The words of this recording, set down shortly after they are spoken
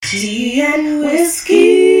Tea and whiskey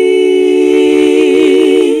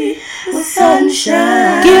with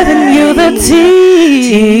sunshine. Giving you the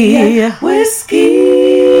tea and whiskey.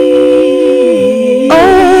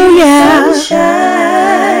 Oh yeah.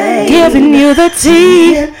 Sunshine. Giving you the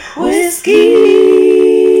tea and whiskey.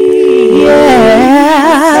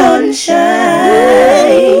 Yeah. Sunshine.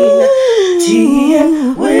 Tea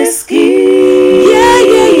and whiskey. Yeah.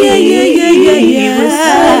 With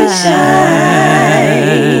sunshine.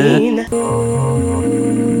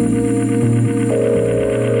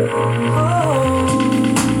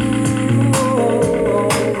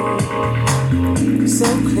 So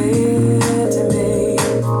clear to me.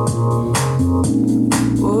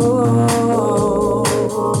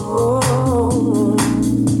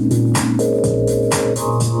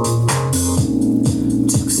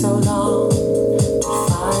 Took so long to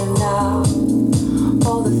find out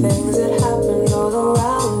all the things that happened all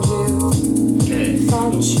around you.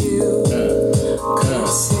 Thought you could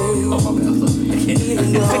see. Even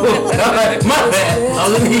though My bad. I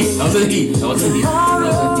was in the heat.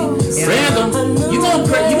 Random. You know we're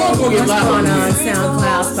going to get live on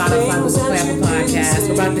SoundCloud, Spotify, Google Play, Apple Podcasts.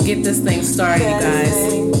 We're about to get this thing started, you guys.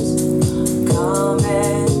 Come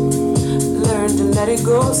and learn to let it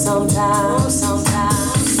go sometimes. So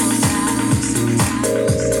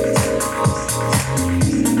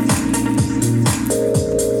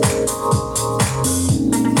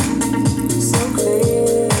clear.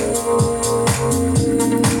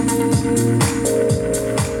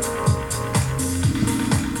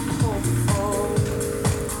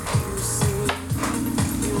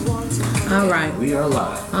 All right. We are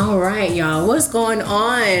live. All right, y'all. What's going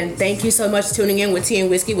on? Thank you so much for tuning in with Tea and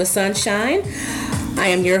Whiskey with Sunshine. I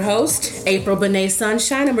am your host, April Benet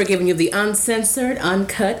Sunshine, and we're giving you the uncensored,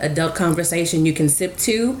 uncut adult conversation you can sip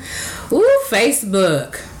to. Ooh,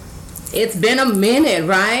 Facebook. It's been a minute,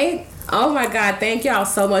 right? Oh my God, thank y'all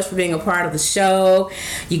so much for being a part of the show.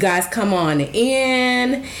 You guys come on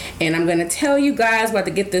in, and I'm going to tell you guys about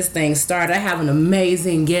to get this thing started. I have an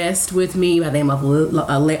amazing guest with me by the name of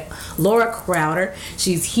Laura Crowder.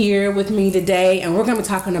 She's here with me today, and we're going to be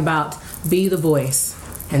talking about Be the Voice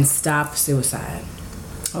and Stop Suicide.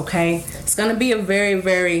 Okay? It's going to be a very,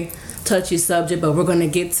 very touchy subject, but we're going to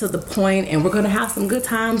get to the point, and we're going to have some good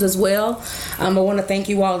times as well. I want to thank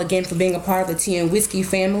you all again for being a part of the Tea and Whiskey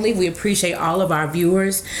family. We appreciate all of our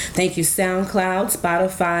viewers. Thank you, SoundCloud,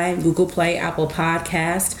 Spotify, Google Play, Apple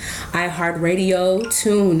Podcast, iHeartRadio,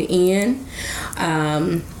 TuneIn.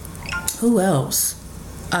 Who else?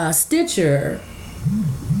 Stitcher.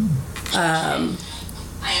 I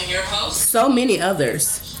am your host. So many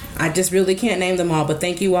others. I just really can't name them all, but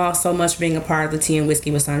thank you all so much for being a part of the Tea and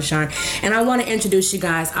Whiskey with Sunshine. And I want to introduce you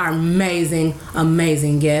guys our amazing,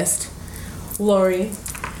 amazing guest, Lori.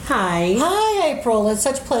 Hi. Hi, April. It's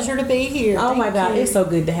such a pleasure to be here. Oh my God, it's so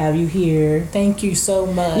good to have you here. Thank you so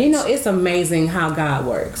much. You know, it's amazing how God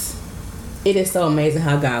works. It is so amazing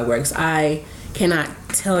how God works. I cannot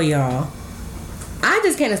tell y'all. I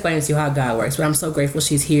just can't explain to you how God works, but I'm so grateful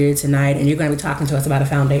she's here tonight, and you're going to be talking to us about a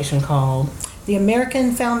foundation called the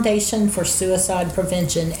American Foundation for Suicide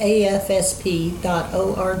Prevention, AFSP.org.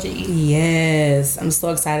 Yes, I'm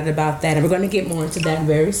so excited about that, and we're going to get more into that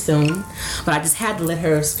very soon. But I just had to let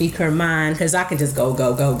her speak her mind, because I can just go.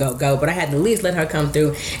 But I had to at least let her come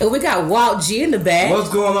through. And we got Walt G in the back. What's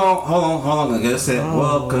going on? Hold on. I guess that.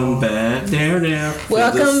 Welcome back. There.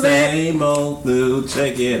 Welcome back. Same old new.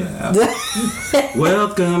 Check it out.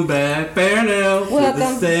 Welcome back. There now. Welcome.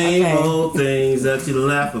 The same old things that you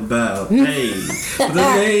laugh about. Hey. But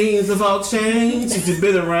the names have all changed since you've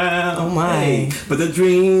been around. Oh my. Hey, but the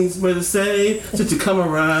dreams were the same since you come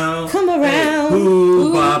around. Hey,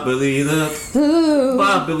 ooh, bobbly the. Ooh.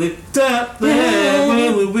 Bobbly da.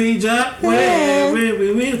 Where we jack? Where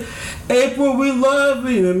we. April, we love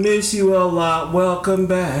you and miss you a lot. Welcome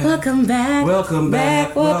back. Welcome back. Welcome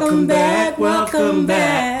back. Welcome back. Welcome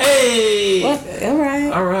back. Hey.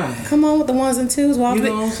 All right. Come on with the ones and twos, Walt. You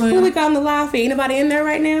know what I'm saying? Who we got on the live feed? Anybody in there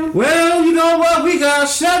right now? Well, you know what? We got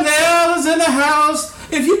Chanel's in the house.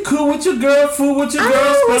 If you cool with your girl, fool with your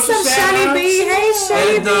girl. What's up, Shani B? Hey,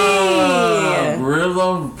 Shani B.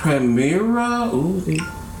 Brillo Primera. Ooh,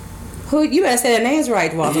 Who you better say the names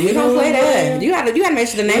right, Walter. We don't play that. You gotta make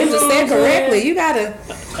sure the names are said correctly. You gotta.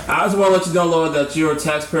 I just want to let you know, Lord, that your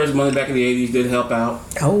taxpayers' money back in the 80s did help out.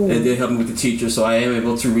 Oh. It did help me with the teacher, so I am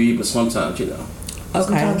able to read, but sometimes, Okay.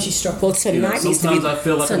 Sometimes you struggle. Well, tonight needs to be. I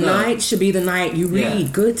feel like tonight should be the night you read. Yeah.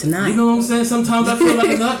 Good tonight. You know what I'm saying? Sometimes I feel like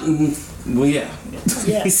a nut. Well, yeah.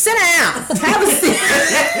 Yes. Sit down. Have a seat.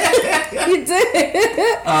 You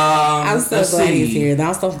did. I'm so glad he's here.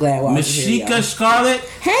 I'm so glad Walter's here. Mashika Scarlett.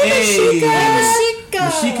 Hey, Mashika.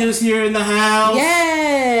 Mashika's here in the house.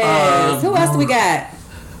 Yes. Who else do we got?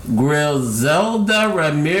 Griselda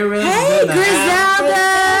Ramirez. Hey, in the house.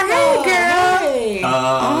 Griselda. Hey, girl. Hey.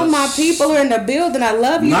 All my people are in the building. I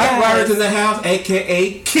love you Night guys. Riders in the house,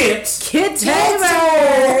 aka Kit. Kid Taylor. You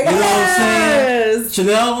know what I'm saying? Yes.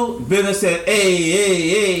 Chanel Business said,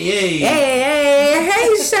 hey.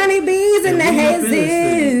 Hey, Shiny Bees and the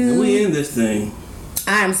Hazes. We in this thing.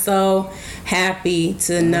 I'm so happy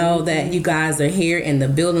to know that you guys are here in the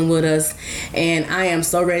building with us, and I am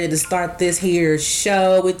so ready to start this here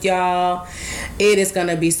show with y'all. It is going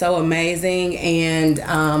to be so amazing. And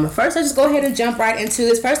first, let's just go ahead and jump right into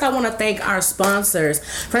this. First, I want to thank our sponsors.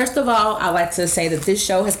 First of all, I like to say that this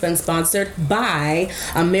show has been sponsored by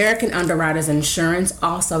American Underwriters Insurance,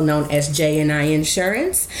 also known as J&I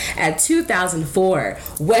Insurance, at 2004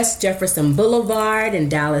 West Jefferson Boulevard in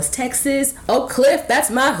Dallas, Texas. Oak Cliff, that's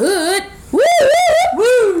my hood. Woo, woo,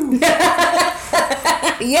 woo.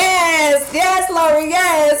 yes, Lori,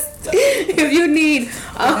 yes. If you need,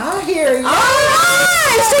 I hear you. all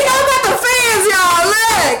right, she know about the fans, y'all.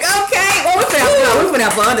 Look, okay. Well, we're finna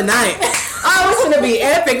have fun tonight. Oh, it's gonna be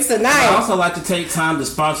epic I tonight. also like to take time to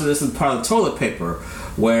sponsor this as part of toilet paper,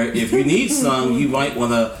 where if you need some, you might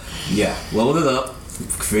want to, load it up,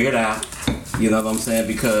 figure it out. You know what I'm saying?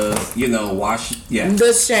 Because, wash,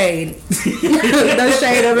 The shade. The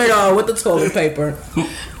shade of it all with the toilet paper.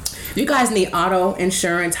 You guys need auto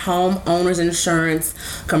insurance, home owners insurance,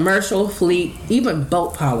 commercial, fleet, even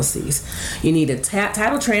boat policies. You need a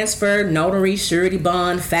title transfer, notary, surety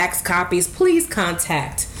bond, fax copies. Please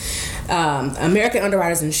contact American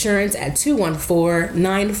Underwriters Insurance at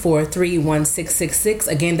 214-943-1666.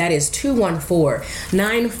 Again, that is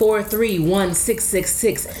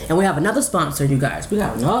 214-943-1666. And we have another sponsor, you guys. We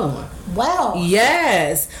got another one. Wow.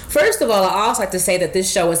 Yes. First of all, I also like to say that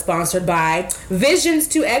this show is sponsored by Visions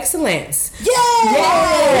to Excellence.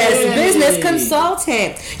 Yes. Business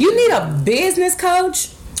consultant. You need a business coach,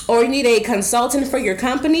 or you need a consultant for your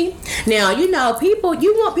company. Now, people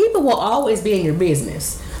will always be in your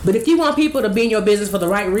business. But if you want people to be in your business for the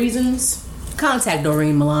right reasons, contact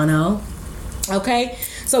Doreen Milano. Okay?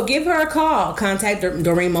 So give her a call. Contact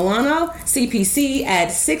Doreen Milano, CPC, at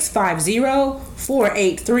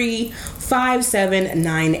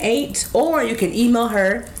 650-483-5798. Or you can email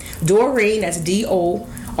her, Doreen, that's Doreen,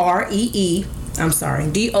 at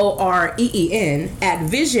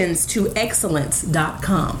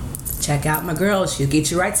visionstoexcellence.com. Check out my girl. She'll get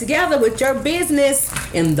you right together with your business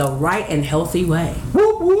in the right and healthy way.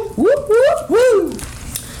 Whoop, whoop, whoop, whoop, whoop.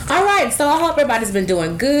 All right, so I hope everybody's been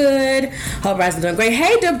doing good. Hope everybody's been doing great.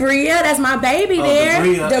 Hey, Debria, that's my baby there.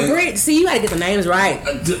 Debria. See, you gotta get the names right.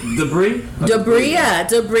 Debris? Debria,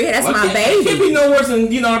 that's my It baby. can't be no worse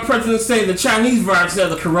than, our president saying the Chinese virus of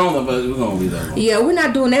the corona, but we're going to leave that alone. Yeah, we're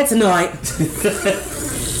not doing that tonight.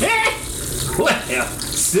 Well,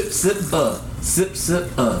 sip, Sip.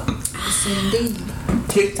 Yes, indeed.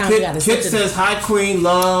 Kit says, hi, Queen,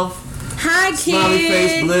 love. Hi, kids. Smiley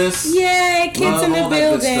face, bliss. Yay, kids Love, in the all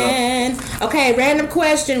that good building. Okay, random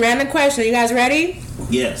question. Are you guys ready?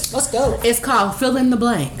 Yes. Let's go. It's called Fill in the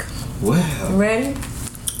Blank. Well. Ready?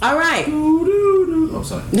 All right. Oh,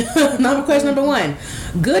 sorry. Number question number 1.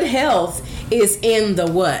 Good health is in the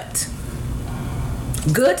what?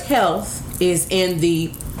 Good health is in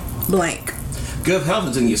the blank. Good health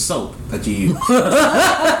is in your soap that you use.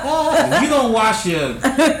 If you don't wash your,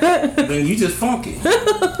 then you just funky.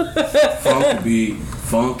 Funky beat.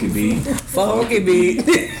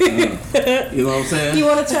 You know what I'm saying? You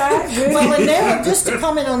want to try? Well, and now, just to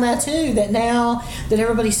comment on that too, that now that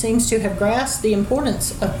everybody seems to have grasped the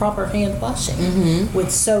importance of proper hand washing with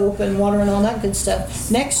soap and water and all that good stuff.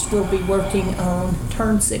 Next, we'll be working on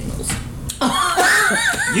turn signals.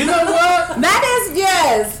 You know what? That is,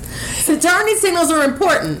 yes. So turning signals are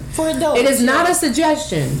important. For adults. It is not a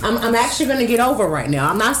suggestion. I'm actually going to get over right now.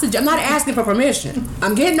 I'm not asking for permission.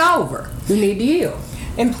 I'm getting over. You need to yield.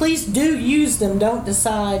 And please do use them. Don't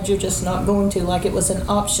decide you're just not going to, like it was an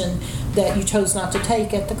option that you chose not to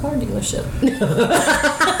take at the car dealership.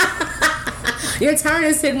 Your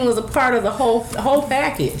turning signal is a part of the whole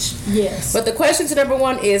package. Yes. But the question to number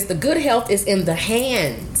 1 is, the good health is in the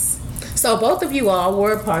hands. So both of you all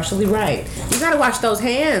were partially right. You got to wash those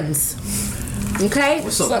hands. Okay?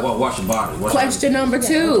 What's up? So, Wash your body. question number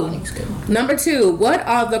 2. everybody's good. Number 2. What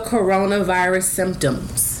are the coronavirus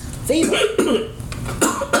symptoms? Fever.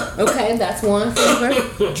 Okay, that's one.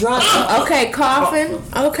 Fever. Dry. Okay, coughing.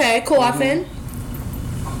 Okay, coughing.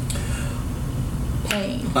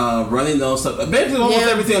 Pain. Running nose. Basically, almost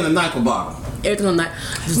Yeah. everything on the NyQuil bottle. Everything on that.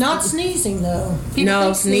 Not sneezing though. People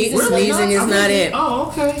No, think sneezing is not it. Oh,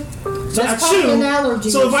 okay. So That's probably an allergy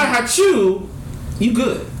So or if I something. had chew, you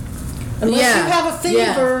good. Unless Yeah. you have a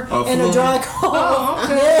fever Yeah. and a Flu. dry cough. Oh,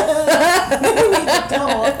 okay.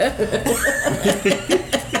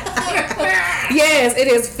 Yes, it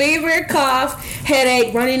is fever, cough,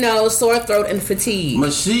 headache, runny nose, sore throat, and fatigue.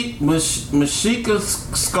 Mashika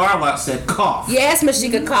Scarlett said cough. Yes,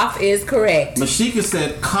 Mashika, cough is correct. Mashika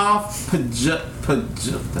said cough,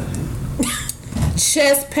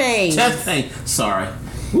 Chest pain. chest pain. Sorry.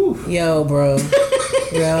 Whew. Yo, bro.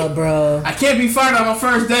 Yo, bro. I can't be fired on my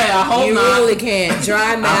first day. I hope You not. really can't.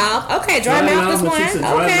 Dry mouth. Okay, dry Dry mouth mouth, this but she one. said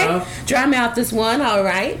dry Okay. mouth. Dry mouth this one. All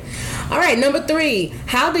right. All right, number 3.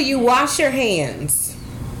 How do you wash your hands?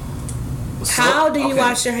 How do you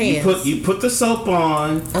wash your hands? You put the soap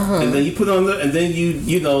on, and then you put on and then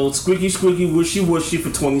you squeaky wishy for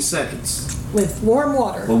 20 seconds With warm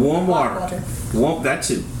water. with warm Hot water. That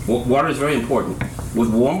too. Water is very important. With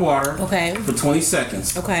warm water. Okay. For 20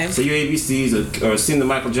 seconds. Okay. Say your ABCs or sing the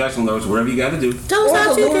Michael Jackson lyrics, whatever you got to do. Don't Or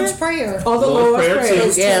sound the too Lord's good. Prayer. Oh, the Lord's Lord's Prayer,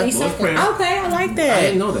 Prayer. too. Yeah. Lord's Lord's Prayer. Okay, I like that. I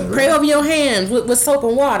didn't know that, really. Pray over your hands with soap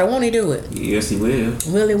and water. Won't he do it? Yes, he will.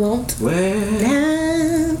 Will he won't?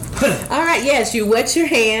 Well. All right, yes, you wet your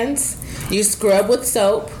hands, you scrub with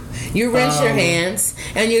soap, you rinse your hands,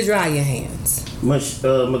 and you dry your hands.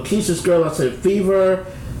 Makisha Scarlett said fever.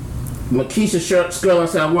 Makisha Scarlett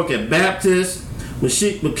said I work at Baptist.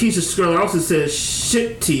 Makisha Scarlett also said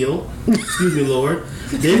shit teal. Excuse me, Lord.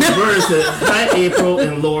 David Burns said hi, April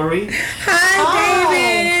and Lori. Hi,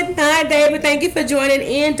 David. Hi, David. Thank you for joining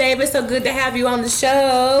in, David. So good to have you on the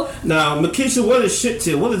show. Now, Makisha, what is shit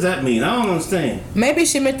teal? What does that mean? I don't understand. Maybe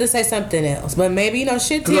she meant to say something else, but maybe,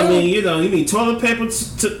 shit Because, teal. I mean, you mean toilet paper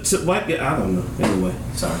to wipe it? I don't know. Anyway,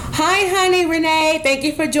 sorry. Hi, honey, Renee. Thank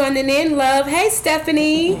you for joining in, love. Hey,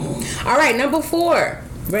 Stephanie. All right, number 4.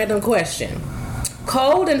 Random question.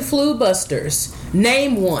 Cold and flu busters.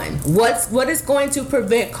 Name one. What is going to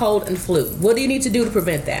prevent cold and flu? What do you need to do to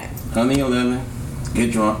prevent that? Honey 11,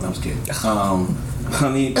 get drunk. No, I'm just kidding.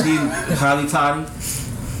 Honey toddy.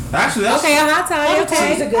 Actually, that's Okay, a hot toddy. Hot Okay,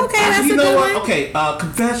 toddy's a good- okay, that's you a know good what? one. Okay,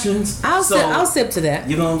 confessions. I'll So, sip to that.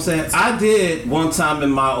 You know what I'm saying? I did one time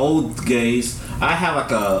in my old days. I had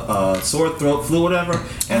like a sore throat, flu, whatever,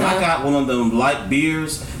 and I got one of them light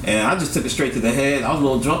beers, and I just took it straight to the head. I was a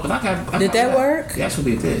little drunk, but I Did that work? Yeah,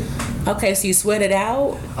 actually it did. Okay, so you sweat it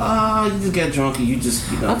out. You just get drunk and you just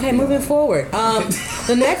Okay, moving forward.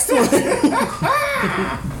 The next one.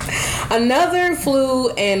 Another flu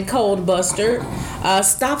and cold buster.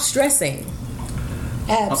 Stop stressing.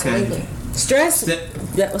 Absolutely. Stress. Step-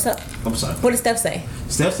 Yeah, what's up? I'm sorry. What does Steph say?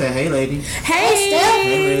 Steph said, "Hey, lady. Hey, Steph.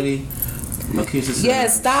 Hey, lady." Makisha said, Yeah,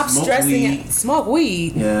 stop "Smoke stressing. weed." Smoke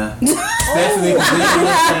weed. Yeah. Stephanie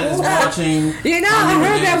is watching. You know, I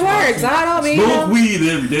heard that works. I don't mean. Smoke weed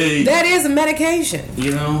every day. That is a medication.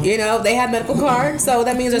 You know. They have medical cards, so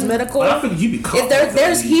that means there's medical. But I figured you'd be caught. If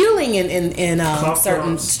there's healing in Cough certain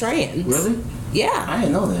drops. strands. Really? Yeah. I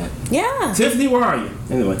didn't know that. Yeah. Tiffany, where are you?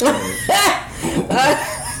 Anyway.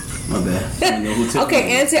 My bad. I didn't know who Tiffany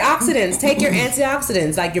Okay, was. antioxidants. Take your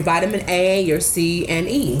antioxidants like your vitamin A, your C, and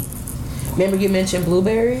E. Remember you mentioned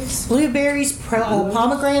blueberries? Blueberries,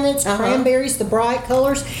 pomegranates, cranberries, the bright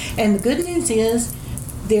colors. And the good news is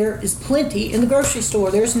there is plenty in the grocery store.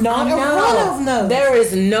 There's not a run of those. There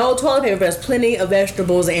is no toilet paper, but there's plenty of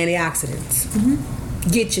vegetables and antioxidants.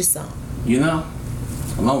 Get you some. You know,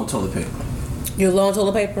 along with toilet paper. You're low on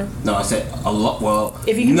toilet paper? No, I said a lot. Well,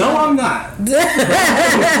 If you can no, find I'm not.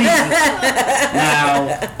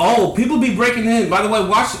 Now, people be breaking in. By the way,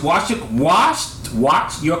 watch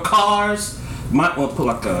your cars. Might want to put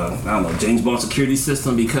like a, I don't know, James Bond security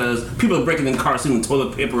system because people are breaking in cars stealing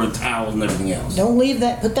toilet paper and towels and everything else. Don't leave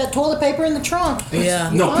that. Put that toilet paper in the trunk. Yeah.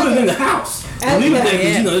 No, put it in the house. Leave it there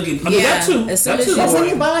because you know. It can, I mean, that too. As soon That as too. That's when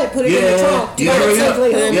you buy it. Put it in the trunk. Yeah, Put it yeah, safely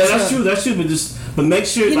in the yeah, trunk. that's true. That's true. But make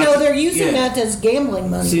sure You know, they're using that as gambling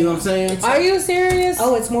money. See what I'm saying? Are you serious?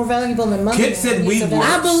 Oh, it's more valuable than money. Kit said now. weed So works.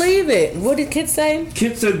 I believe it. What did kids say?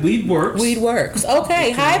 Kid said weed works. Weed works.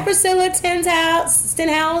 Okay. Hi, Priscilla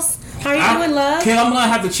Stenhouse. How are you doing, love? Kid, I'm gonna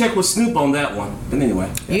have to check with Snoop on that one. But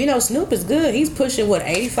anyway. You know Snoop is good. He's pushing, what,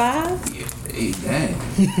 85? Hey, dang.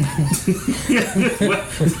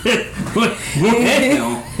 What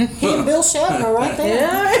hell? He and Bill Shatner right there.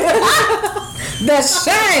 The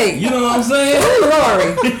shame. You know what I'm saying?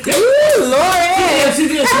 Lori. Lori. Yeah, she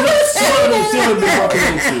did. She would be walking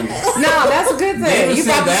into. No, that's a good thing. David You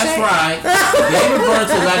said got the that's shame. right. David Burns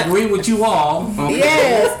says I agree with you all. Okay.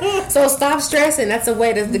 Yes. So stop stressing. That's a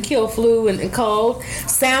way to kill flu and cold.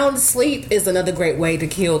 Sound sleep is another great way to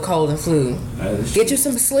kill cold and flu. That is Get you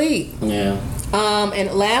some sleep. Yeah.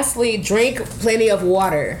 And lastly, drink plenty of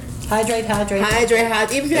water. Hydrate. Hydrate.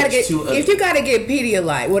 If you gotta get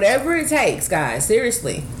Pedialyte, whatever it takes, guys.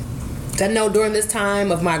 Seriously. I know during this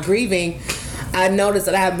time of my grieving, I noticed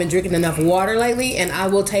that I haven't been drinking enough water lately, and I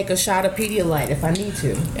will take a shot of Pedialyte if I need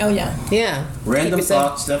to. Oh yeah. Yeah. Random Keep yourself-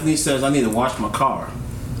 thought. Stephanie says I need to wash my car.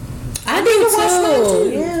 I need to wash mine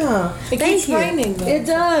do too. Yeah. It keeps raining, though. It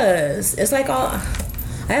does. It's like all.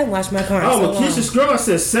 I haven't washed my car in so Oh, long. Lakeisha Scruggs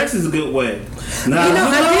says sex is a good way. Now, You know,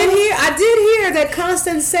 I did hear that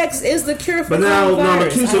constant sex is the cure for But now, no,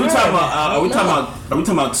 coronavirus. Lakeisha, we I talking heard. about? Are we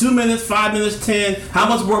talking about 2 minutes, 5 minutes, 10? How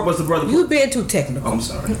much work was the brother? You've been too technical. Oh, I'm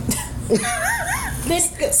sorry.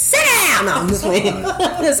 Sit down. No, I'm just playing.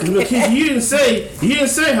 Just kidding. Lakeisha, you didn't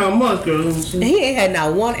say how much, girl. He ain't had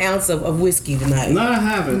not 1 ounce of whiskey tonight. No, I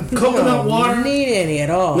haven't. Coconut water. Don't need any at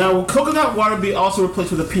all. Now, will coconut water be also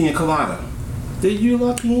replaced with a pina colada? Did you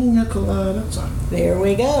love pina colada? Sorry. There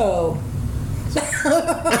we go.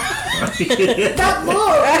 That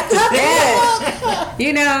look. Yes.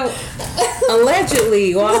 You know,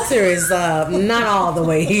 allegedly, Walter is not all the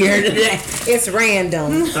way here today. It's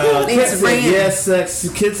random. Kid It's said random. yes, sex.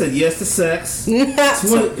 Kid said yes to sex.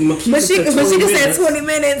 But she said 20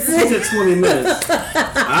 minutes. She said 20 minutes.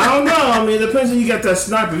 I don't know. I mean, it depends on you got that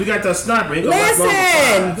sniper. If you got that sniper, you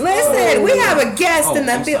Listen. We have a guest in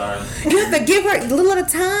the I'm field. sorry. You have to give her a little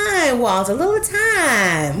time, Walter. A little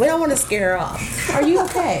time. We don't want to scare her off. Are you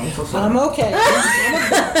okay? I'm okay.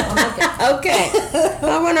 I'm okay. Okay.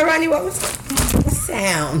 I want to run you over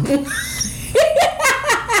sound.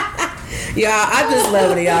 Y'all, I just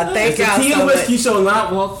love it, y'all. Thank It's y'all the Tea so and much. Whiskey Show,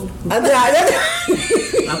 not Walter.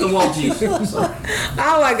 Not the Walt G. Show. Sorry.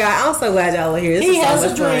 Oh my God, I'm so glad y'all are here. This He is so has a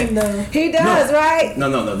much fun. dream, though. He does, right?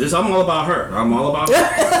 No. This I'm all about her. I'm all about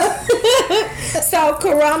her. So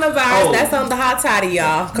coronavirus, Oh. that's on the hot toddy,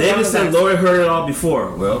 y'all. David said Coronavirus. Lori heard it all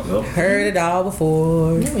before. Well. Heard it all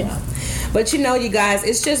before. Yeah. But you know, you guys,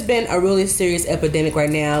 it's just been a really serious epidemic right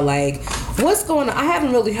now. Like, what's going on? I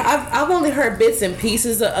haven't really, I've only heard bits and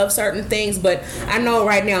pieces of certain things, but I know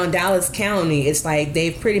right now in Dallas County, it's like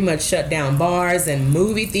they've pretty much shut down bars and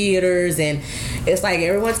movie theaters, and it's like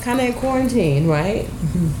everyone's kind of in quarantine, right?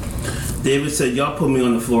 David said y'all put me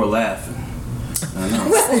on the floor laughing. I know.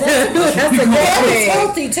 That's a good That is thing.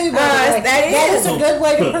 healthy too, by the way. that is. a good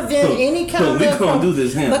way to prevent any kind We of gonna do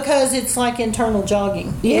this now. because it's like internal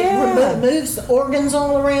jogging. Yeah. It moves the organs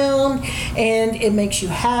all around, and it makes you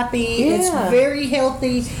happy. It's Yeah. very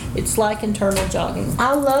healthy. It's like internal jogging.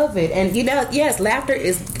 I love it. And you know, yes, laughter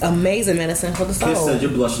is amazing medicine for the Kid soul. said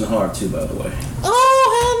you're blushing hard too, by the way.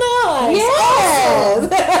 Oh, how nice! Yes.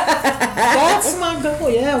 That's my goal.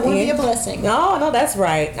 Yeah, it would be a blessing. No, that's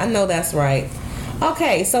right. I know that's right.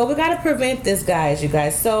 Okay, so we got to prevent this, guys, you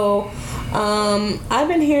guys. So, I've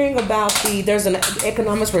been hearing about there's an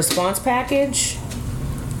economics response package.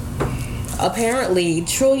 Apparently,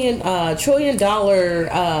 trillion dollar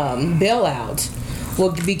bailout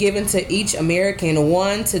will be given to each American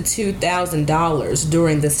 $1,000 to $2,000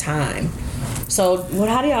 during this time. So,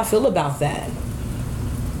 how do y'all feel about that?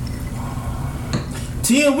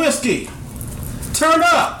 Tea and whiskey. Turn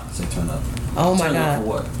up. Say turn up. Oh my Turn up God! for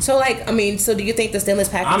what? So, like, I mean, so do you think the stimulus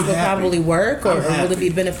package I'm will happy. probably work, or I'm will it happy. be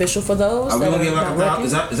beneficial for those? Are we that gonna get not like working?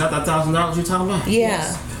 is that that $1,000 you're talking about?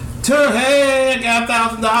 Yeah. Turn, hey, I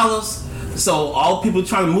got $1,000. So all people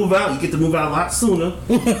trying to move out, you get to move out a lot sooner.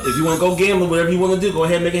 If you want to go gamble, whatever you want to do, go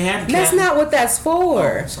ahead and make it happen. That's Captain. not what that's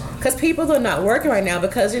for. Oh, sorry. Because people are not working right now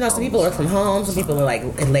because, you know, some people are from home, some people are like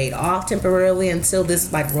laid off temporarily until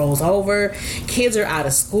this like rolls over. Kids are out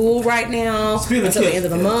of school right now Speaking of until the kids, end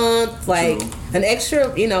of the yeah. month. Like True. an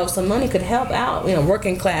extra, you know, some money could help out, you know,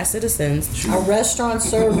 working class citizens. Our restaurant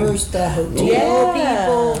servers, the hotel Yeah.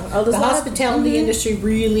 people, Oh, there's the a lot of- hospitality industry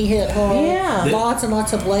really hit hard. Yeah. Lots and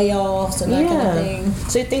lots of layoffs and that kind of thing.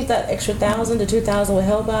 So you think that extra $1,000 to $2,000 will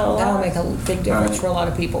help out a lot? That'll make a big difference Right. for a lot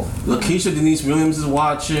of people. Lakeisha Denise Williams is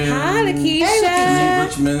watching. Hi, Lakeisha.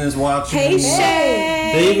 Denise Richmond is watching. Hey,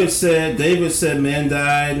 Shay. David said man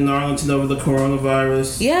died in Arlington over the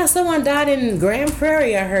coronavirus. Yeah, someone died in Grand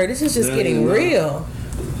Prairie, I heard. This is just That getting ain't real.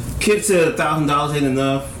 Kid said $1,000 ain't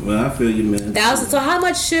enough. Well, I feel you, man. $1,000. So how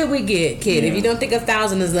much should we get, kid? If Yeah. you don't think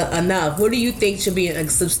 1,000 is enough, what do you think should be a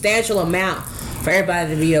substantial amount for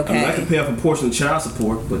everybody to be I mean, I okay? can pay off a portion of child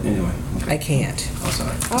support, but anyway. I can't. I'm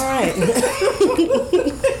sorry. All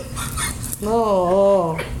right.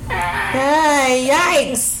 Oh. Hey,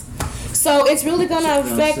 yikes. So it's really gonna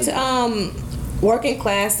affect Working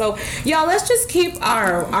class. So y'all, let's just keep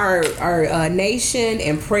our nation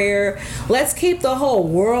in prayer. Let's keep the whole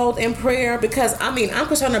world in prayer, because I mean, I'm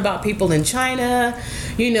concerned about people in China,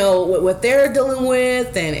 you know, what they're dealing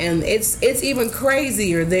with, and it's even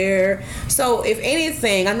crazier there. So if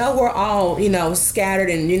anything, I know we're all, you know, scattered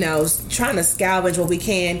and, you know, trying to salvage what we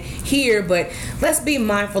can here, but let's be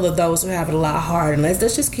mindful of those who have it a lot harder, and let's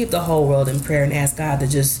just keep the whole world in prayer and ask God to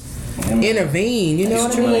just intervene. You know It's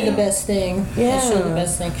what I mean? truly the best thing. Yeah. It's truly the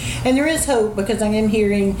best thing. And there is hope, because I am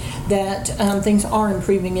hearing that things are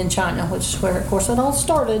improving in China, which is where, of course, it all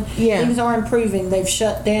started. Yeah. Things are improving. They've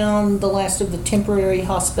shut down the last of the temporary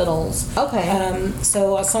hospitals. Okay.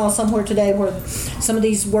 So I saw somewhere today where some of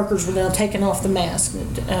these workers were now taking off the mask.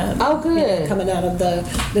 Oh, good. Coming out of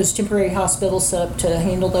those temporary hospitals set up to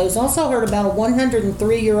handle those. I also heard about a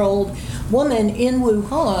 103-year-old woman in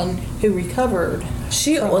Wuhan who recovered.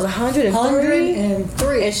 She was 103,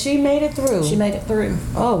 103. and she made it through. She made it through.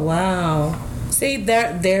 Oh wow! See,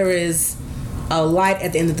 there is a light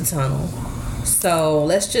at the end of the tunnel. So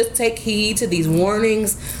let's just take heed to these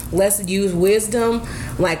warnings. Let's use wisdom,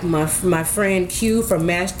 like my friend Q from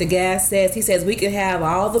Mash the Gas says. He says we can have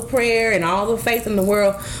all the prayer and all the faith in the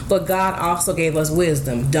world, but God also gave us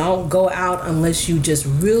wisdom. Don't go out unless you just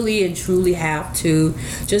really and truly have to.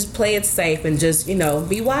 Just play it safe and just, you know,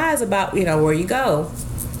 be wise about, you know, where you go.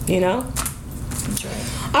 You know. That's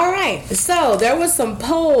right. All right. So there was some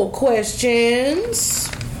poll questions.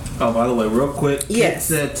 Oh, by the way, real quick, Yes.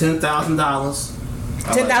 Kit said $10,000.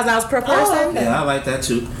 $10,000 per person. okay. Yeah, I like that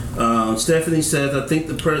too. Stephanie says, I think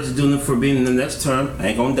the president's doing it for being in the next term. I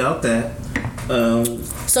ain't gonna doubt that.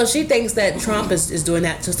 So she thinks that Trump is doing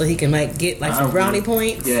that just so he can like get like some brownie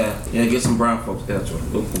points. Yeah, get some brown folks. Yeah, that's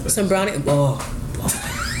right. Ooh, Some brownie.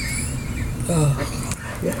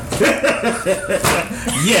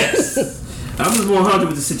 yes. I'm just 100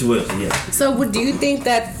 with the situation. Yeah. So do you think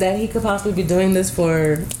that he could possibly be doing this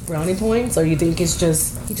for brownie points, or you think he's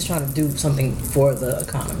just trying to do something for the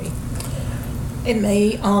economy? It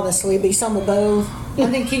may honestly be some of both. I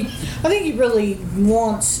think he really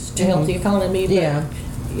wants to help the economy, but Yeah.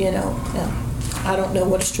 you know, I don't know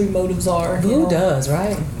what his true motives are. you Who know. does,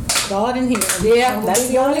 right? God and him. Yeah, that's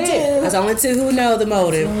the only two. That's the only two who know the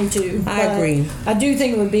motive. Only two. I But agree. I do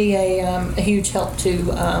think it would be a huge help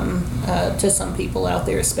to some people out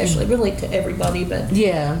there, especially really to everybody. But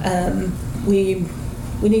Yeah,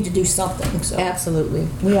 we need to do something. So absolutely.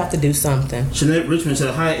 We have to do something. Jeanette Richmond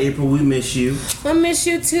said, "Hi, April. We miss you." I miss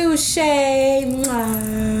you too, Shay.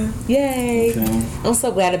 Mwah. Yay. Okay. I'm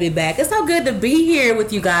so glad to be back. It's so good to be here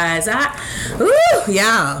with you guys.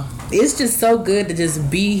 Y'all. It's just so good to just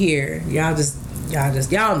be here. Y'all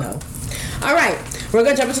know. All right. We're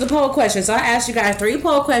going to jump into the poll question. So I asked you guys 3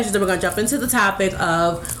 poll questions, and we're going to jump into the topic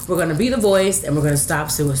of we're going to be the voice and we're going to stop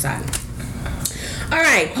suicide. All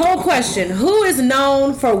right. Poll question. Who is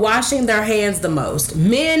known for washing their hands the most?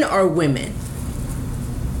 Men or women?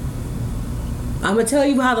 I'm going to tell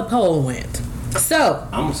you how the poll went. So,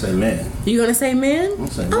 I'm gonna say man. you going to say men? gonna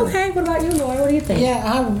say men. Okay. What about you, Lori? What do you think?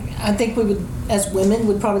 yeah, I think we would, as women,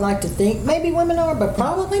 would probably like to think maybe women are, but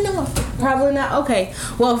probably not. Probably not. Okay.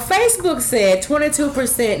 Well, Facebook said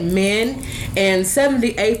 22% men and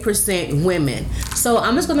 78% women. So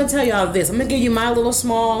I'm just going to tell y'all this. I'm going to give you my little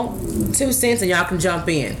small 2 cents and y'all can jump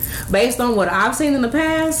in. Based on what I've seen in the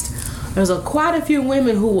past, there's quite a few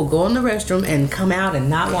women who will go in the restroom and come out and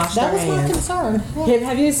not wash That their was my hands. concern.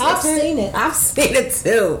 Have you seen it? I've seen it. I've seen it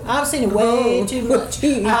too. I've seen it way Oh. too much.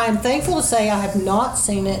 I am thankful to say I have not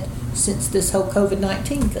seen it since this whole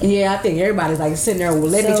COVID-19 thing. Yeah, I think everybody's like sitting there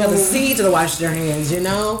letting each other So- see to wash their hands, you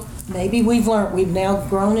know? Maybe we've learned. We've now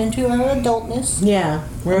grown into our adultness. Yeah,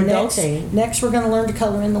 we're Next, adulting. next we're going to learn to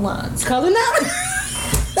color in the lines. Color now.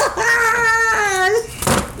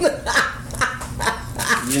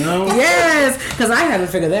 You know. Yes, because I haven't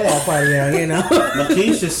figured that out quite yet, you know.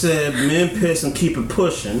 Lakeisha said, "Men piss and keep it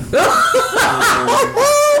pushing." She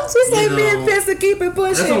said, You know, "Man, piss and keep it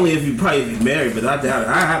That's pushing." only if you probably be married, but I doubt it.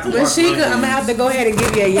 I have to. But wash she my could, I'm gonna have hands. to go ahead and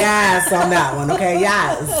give you a yes on that one, okay?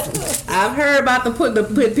 Yes. I've heard about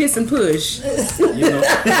the piss and push. You know.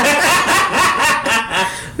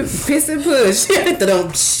 Piss and push.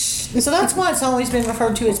 Pee-pee. So that's why it's always been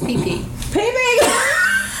referred to as pee-pee.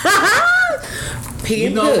 Pee You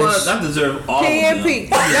and know push. what? That deserves all P of and them. P.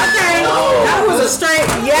 Okay. That was a straight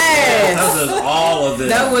That yes. deserves all of them.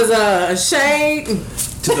 That was a shade.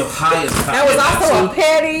 to the highest. That was also a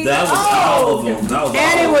petty. That was all of them. That was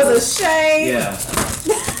And all it of was them. a shade. Yeah.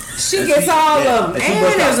 She And gets she- all yeah, of them. and she And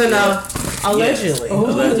broke there's out, enough. Allegedly. Yes,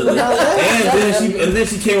 allegedly. and then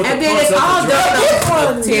she came with And the then punch it's up all the dress.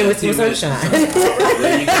 done on 10 with Tea some with- sunshine.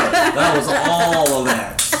 There you go. That was all of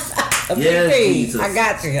that. Yes, Jesus. I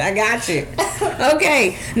got you.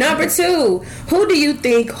 Okay, number 2. Who do you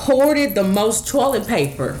think hoarded the most toilet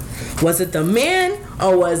paper? Was it the men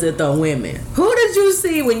or was it the women? Who did you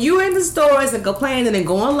see when you were in the stores and complaining and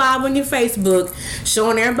going live on your Facebook,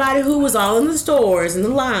 showing everybody who was all in the stores and the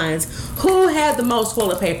lines? Who had the most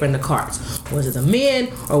toilet paper in the carts? Was it the men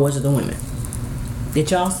or was it the women? Did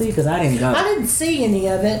y'all see? Because I didn't go. I didn't see any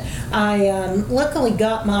of it. I luckily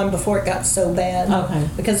got mine before it got so bad. Okay.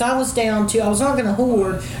 Because I was not going to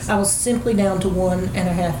hoard. I was simply down to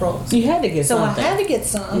 1.5 rolls. You had to get So something. I had to get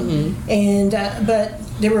some, and but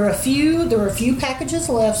there were a few packages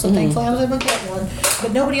left. So thankfully I was able to get one.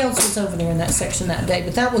 But nobody else was over there in that section that day.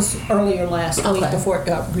 But that was earlier last week before it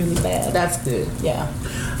got really bad. That's good. Yeah.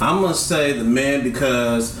 I'm gonna say the men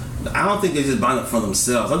because I don't think they just buy it for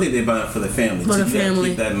themselves. I think they buy it for their family. For too. the You gotta family.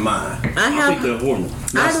 keep that in mind. I think they're hoarding.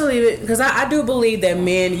 I believe it because I do believe that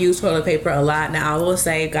men use toilet paper a lot. Now I will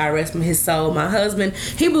say, God rest his soul, my husband,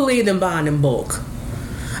 he believed in buying in bulk.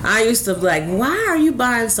 I used to be like, why are you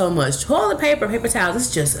buying so much toilet paper, paper towels?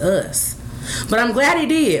 It's just us. But I'm glad he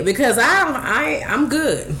did because I'm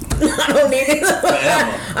good. I don't need it.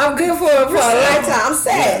 I'm good for a lifetime. I'm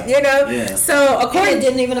set, you know. Yeah. So And according, it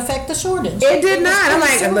didn't even affect the shortage. it did was not. I'm like,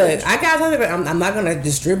 pretty look, shortage. I got something, but I'm not gonna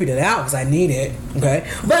distribute it out because I need it. Okay,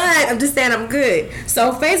 but I'm just saying I'm good.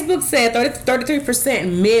 So Facebook said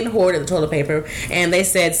 33% men hoarded the toilet paper, and they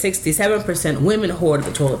said 67% women hoarded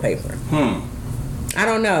the toilet paper. I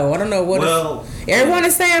don't know what. Well, Everyone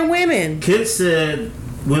is saying women. Kids said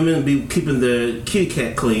women be keeping their kitty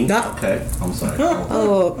cat clean. No. Okay, I'm sorry.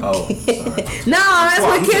 Oh, sorry. no, that's Twat.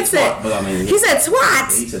 what He Kid said said. twat, but I mean- He said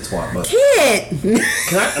twat. He said twat, but Kid.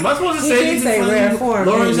 am I supposed to He say did these say in front of rare you? form,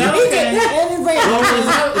 Laura, is that didn't okay? Laura, is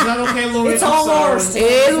that okay, Laura? It's I'm all sorry. ours. It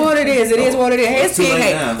is what it is. It is what it is. Hey, It's too late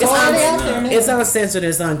hey, now. it's It's already out un- there now. it's uncensored.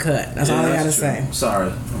 It's uncut. That's all I gotta that's true. say.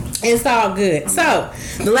 Sorry. It's all good. So,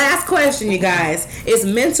 the last question, you guys, is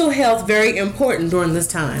mental health very important during this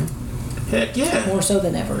time? Heck yeah. More so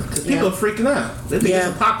than ever. People are freaking out. They think Yeah.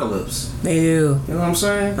 it's apocalypse. They do. You know what I'm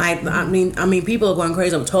saying? Like, I mean, people are going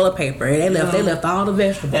crazy over toilet paper. They left all the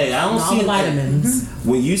vegetables, Hey, I don't and all see the vitamins.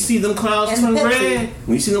 When you see them clouds And turn Pepsi.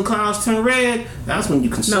 red, that's when you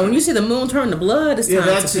can. No, when you see the moon turn to blood, it's time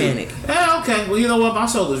that to too. panic. Yeah, okay. Well, you know what? My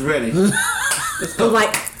soul is ready. Let's I'm go.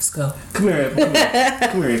 like, let's go. Come here, April.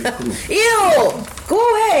 Come here. Come here. Ew! Go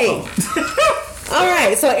away. All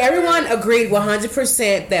right, so everyone agreed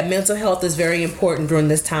 100% that mental health is very important during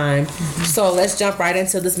this time. So let's jump right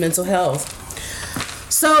into this mental health.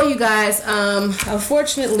 So you guys,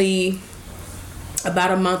 unfortunately,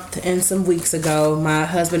 about a month and some weeks ago, my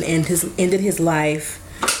husband ended his life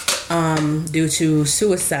due to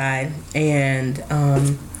suicide, and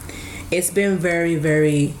it's been very,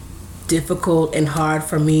 very difficult and hard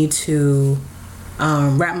for me to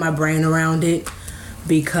wrap my brain around it.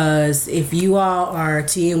 Because if you all are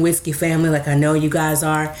Tea and Whiskey family, like I know you guys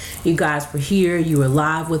are, you guys were here, you were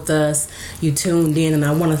live with us, you tuned in, and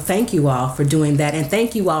I want to thank you all for doing that, and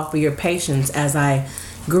thank you all for your patience as I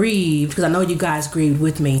grieved, because I know you guys grieved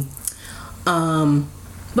with me.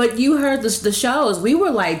 But you heard the shows. We were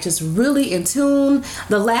like just really in tune.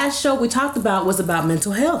 The last show we talked about was about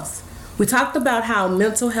mental health. We talked about how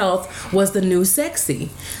mental health was the new sexy.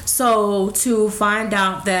 So to find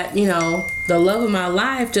out that, you know, the love of my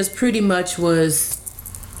life just pretty much was,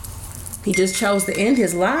 he just chose to end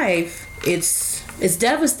his life. It's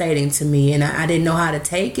devastating to me, and I didn't know how to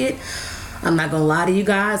take it. I'm not gonna lie to you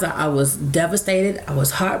guys. I was devastated. I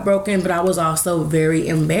was heartbroken, but I was also very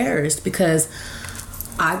embarrassed because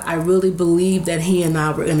I really believed that he and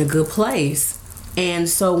I were in a good place. And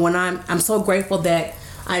so when I'm so grateful that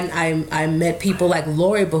I met people like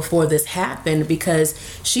Lori before this happened, because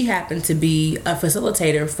she happened to be a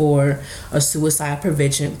facilitator for a suicide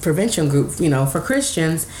prevention group, you know, for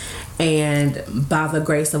Christians. And by the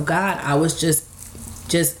grace of God, I was just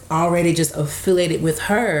already affiliated with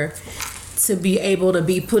her to be able to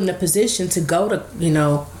be put in a position to go to, you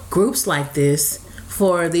know, groups like this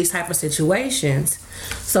for these type of situations.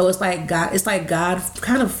 So it's like God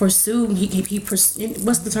kind of pursued. He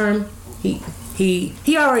what's the term?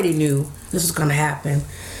 He already knew this was going to happen.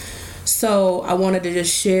 So I wanted to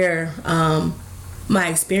just share my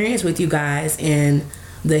experience with you guys in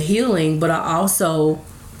the healing, but I also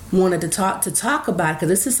wanted to talk about it, because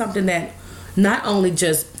this is something that not only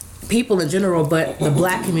just people in general, but the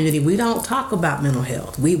Black community, we don't talk about mental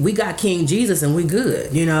health. We got King Jesus and we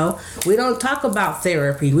good, you know. We don't talk about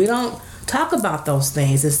therapy. We don't talk about those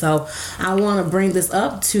things. And so I want to bring this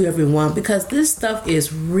up to everyone, because this stuff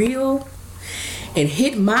is real and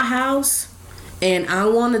hit my house, and I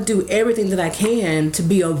want to do everything that I can to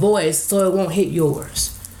be a voice so it won't hit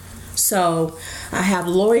yours. So I have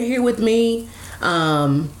Lori here with me.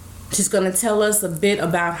 She's going to tell us a bit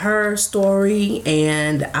about her story,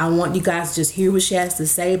 and I want you guys to just hear what she has to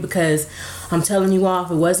say, because I'm telling you all,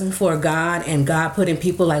 if it wasn't for God and God putting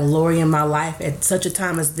people like Lori in my life at such a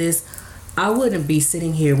time as this, I wouldn't be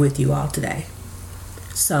sitting here with you all today.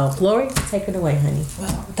 So, Lori, take it away, honey.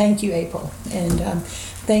 Well, thank you, April, and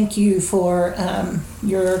thank you for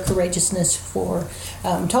your courageousness for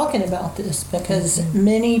talking about this, because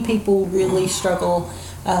many people really struggle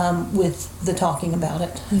with the talking about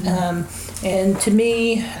it. And to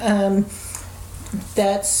me,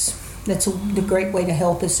 that's the great way to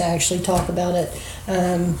help is to actually talk about it.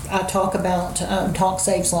 I talk about Talk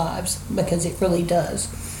Saves Lives, because it really does.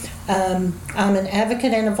 I'm an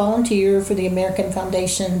advocate and a volunteer for the American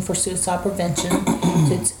Foundation for Suicide Prevention.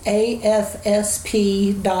 It's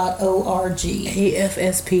afsp.org.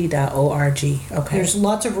 afsp.org. Okay. There's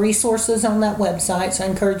lots of resources on that website, so I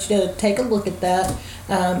encourage you to take a look at that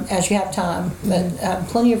as you have time. But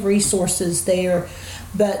plenty of resources there.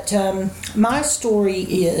 But my story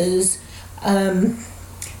is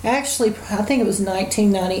actually, I think it was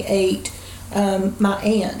 1998. My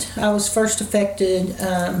aunt. I was first affected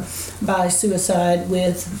by suicide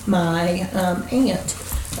with my aunt.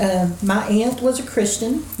 My aunt was a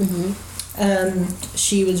Christian.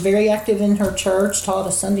 She was very active in her church, taught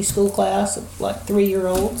a Sunday school class of like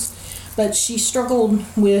 3-year-olds, but she struggled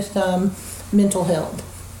with mental health,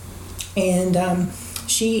 and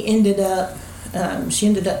she ended up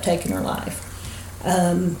taking her life.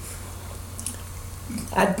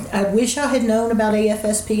 I wish I had known about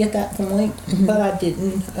AFSP at that point, but I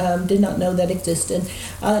didn't. Did not know that existed.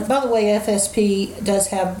 By the way, AFSP does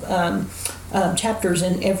have chapters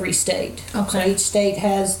in every state. Okay. So each state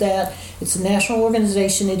has that. It's a national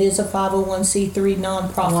organization. It is a 501c3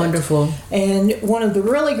 nonprofit. Wonderful. And one of the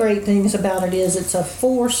really great things about it is it's a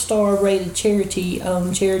 4-star rated charity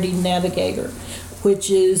on Charity Navigator,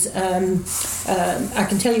 which is, I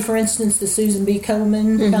can tell you, for instance, the Susan B.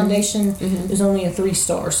 Komen Foundation is only a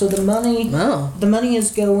 3-star. So the money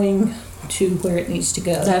is going to where it needs to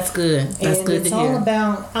go. That's good. That's and good it's to hear. all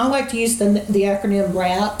about, I like to use the acronym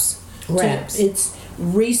RAPS. RAPS. It's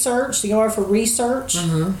research, the R for research,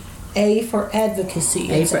 A for advocacy.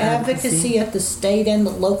 It's for advocacy at the state and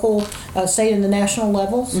the local, state and the national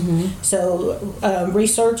levels. So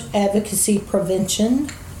research, advocacy,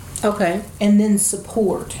 prevention. Okay. And then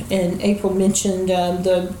support. And April mentioned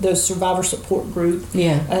the survivor support group.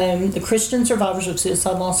 Yeah. The Christian Survivors of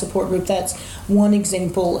Suicide Loss Support Group. That's one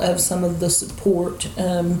example of some of the support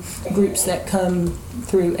groups that come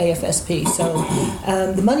through AFSP. So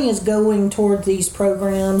the money is going toward these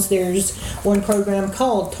programs. There's one program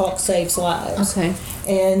called Talk Saves Lives. Okay.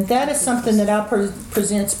 And that is something that I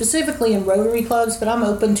present specifically in Rotary clubs, but I'm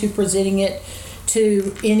open to presenting it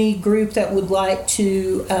to any group that would like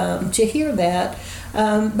to hear that.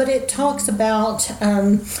 But it talks about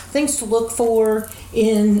things to look for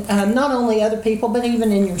in not only other people, but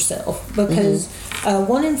even in yourself. Because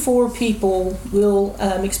 1 in 4 people will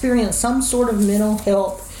experience some sort of mental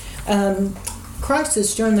health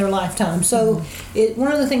crisis during their lifetime. So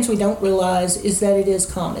one of the things we don't realize is that it is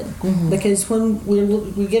common. Because when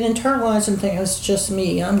we get internalized and think, it's just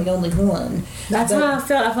me, I'm the only one. That's how I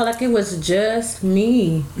felt. I felt like it was just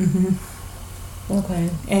me. Okay.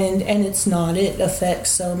 And it's not. It affects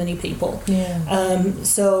so many people. Yeah.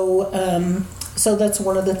 So that's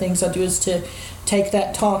one of the things I do, is to take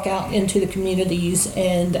that talk out into the communities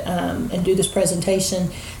and do this presentation.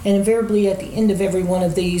 And invariably at the end of every one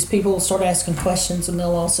of these, people will start asking questions, and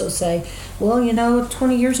they'll also say, well,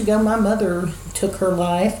 20 years ago my mother took her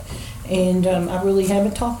life, and I really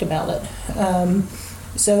haven't talked about it.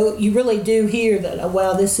 So you really do hear that,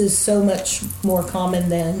 wow, this is so much more common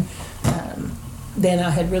than I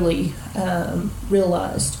had really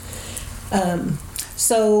realized.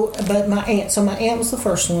 But my aunt was the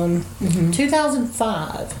first one.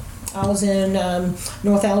 2005, I was in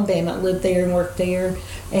North Alabama. I lived there and worked there,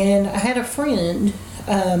 and I had a friend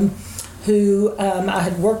who I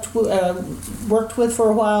had worked with for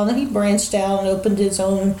a while, and then he branched out and opened his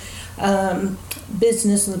own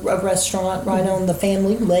business, a restaurant right on the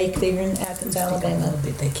family lake there in Athens, Alabama.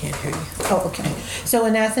 They can't hear you. Oh, okay. So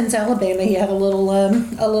in Athens, Alabama, he had a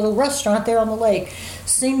little restaurant there on the lake.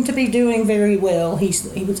 Seemed to be doing very well. He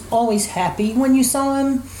was always happy when you saw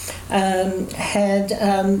him. Had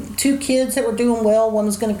 2 kids that were doing well. One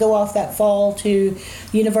was going to go off that fall to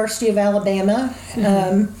University of Alabama.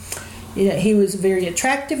 He was a very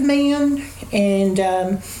attractive man, and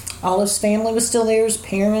all his family was still there. His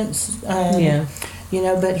parents.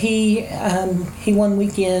 But he one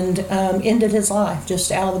weekend ended his life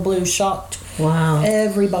just out of the blue, shocked Wow.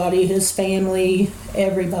 everybody, his family,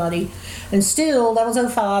 everybody. And still, that was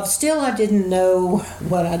 2005. Still, I didn't know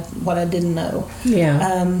what I didn't know.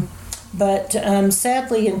 Yeah. But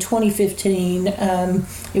sadly, in 2015,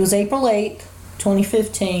 it was April 8th,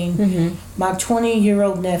 2015, my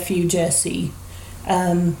 20-year-old nephew, Jesse,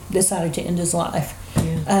 decided to end his life.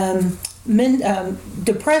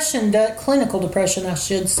 Depression, clinical depression, I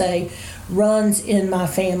should say, runs in my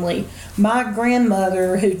family. My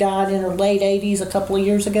grandmother, who died in her late 80s a couple of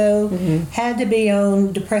years ago, had to be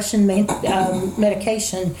on depression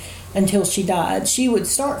medication until she died. She would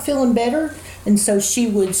start feeling better, and so she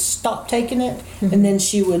would stop taking it, and then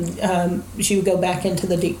she would go back into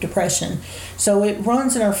the deep depression. So it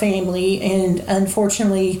runs in our family, and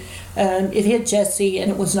unfortunately, it hit Jesse,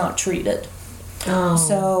 and it was not treated. Oh.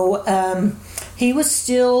 So he was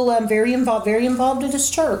still very involved at his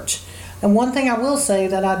church. And one thing I will say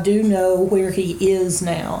that I do know where he is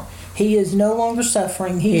now. He is no longer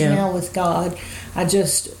suffering. He's now with God. I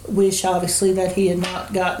just wish, obviously, that he had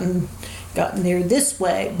not gotten there this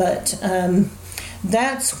way. But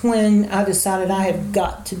that's when I decided I have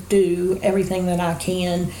got to do everything that I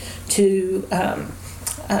can to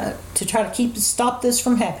try to stop this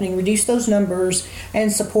from happening, reduce those numbers,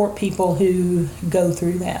 and support people who go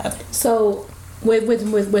through that. So,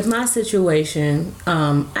 with my situation,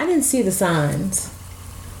 I didn't see the signs.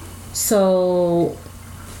 So,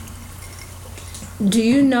 do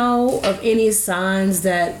you know of any signs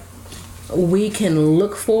that we can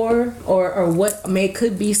look for, or what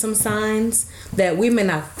could be some signs that we may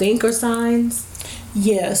not think are signs?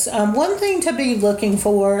 Yes. One thing to be looking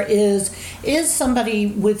for is somebody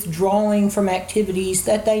withdrawing from activities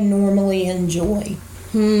that they normally enjoy.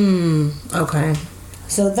 Okay.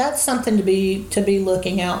 So that's something to be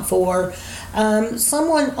looking out for.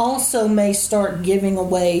 Someone also may start giving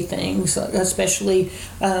away things, especially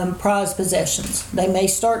prized possessions. They may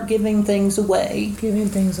start giving things away.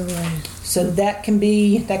 So that can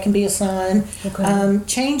be a sign. Okay.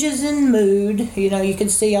 Changes in mood. You can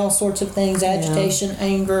see all sorts of things: agitation,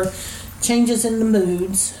 anger. Changes in the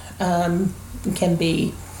moods can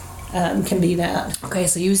be that. Okay.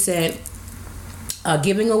 So you said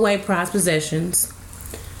giving away prized possessions,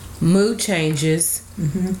 mood changes,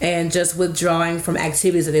 and just withdrawing from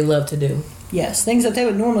activities that they love to do. Yes, things that they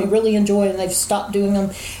would normally really enjoy, and they've stopped doing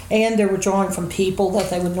them, and they're withdrawing from people that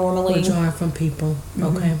they would normally. Withdrawing from people.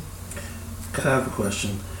 Okay. I have a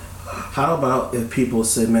question. How about if people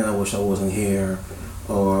say, "Man, I wish I wasn't here,"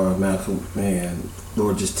 or "Man,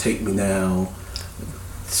 Lord, just take me now"?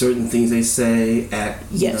 Certain things they say, act.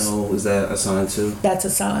 Yes. Is that a sign too? That's a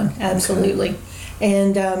sign, absolutely. Okay.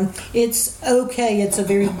 And it's okay. It's a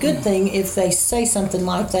very good thing if they say something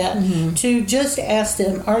like that, to just ask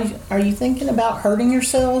them, are you thinking about hurting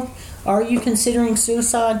yourself? Are you considering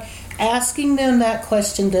suicide? Asking them that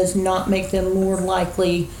question does not make them more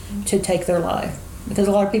likely to take their life. Because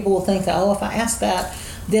a lot of people will think that, if I ask that,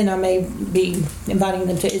 then I may be inviting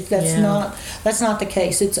them to. That's not the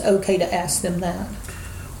case. It's okay to ask them that.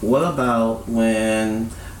 What about when,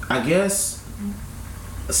 I guess,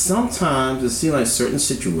 sometimes it seems like certain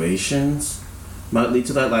situations might lead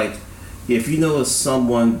to that. Like, if you notice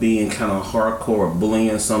someone being kind of hardcore or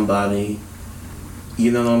bullying somebody, you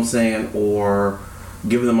know what I'm saying, or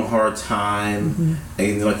giving them a hard time,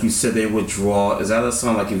 and like you said, they withdraw. Is that a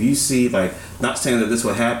sign? Like, if you see, like, not saying that this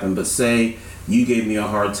would happen, but say you gave me a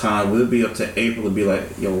hard time, would it be up to April to be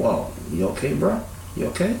like, "Yo, wow, you okay, bro? You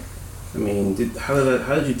okay?" I mean, how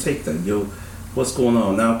did you take that? Yo, what's going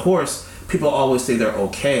on? Now, of course, people always say they're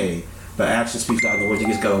okay, but action speaks louder than words. You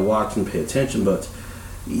just gotta watch and pay attention. But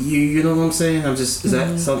you know what I'm saying? Is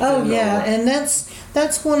that something? Oh yeah, and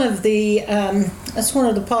that's one of the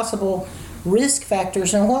possible risk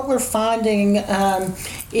factors. And what we're finding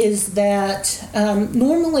is that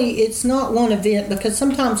normally it's not one event, because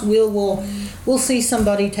sometimes we'll see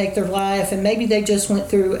somebody take their life, and maybe they just went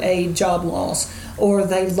through a job loss, or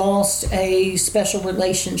they lost a special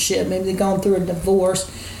relationship, maybe they've gone through a divorce,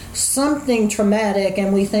 something traumatic,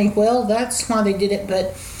 and we think, well, that's why they did it.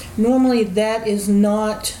 But normally that is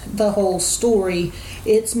not the whole story.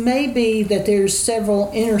 It's maybe that there's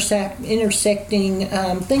several intersecting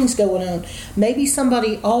things going on. Maybe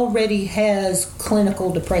somebody already has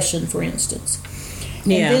clinical depression, for instance.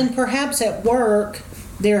 And then perhaps at work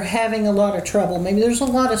they're having a lot of trouble. Maybe there's a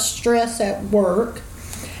lot of stress at work,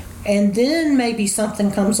 and then maybe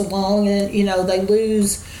something comes along and they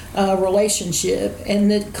lose a relationship,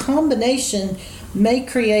 and the combination may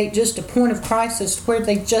create just a point of crisis where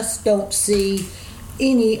they just don't see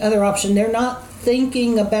any other option. They're not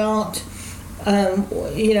thinking about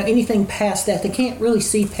anything past that. They can't really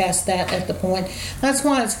see past that at the point. That's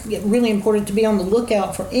why it's really important to be on the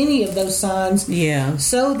lookout for any of those signs. Yeah.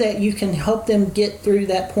 So that you can help them get through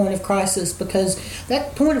that point of crisis, because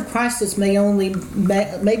that point of crisis may only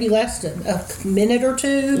maybe last a minute or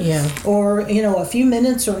two, or a few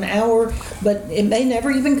minutes or an hour, but it may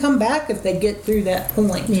never even come back if they get through that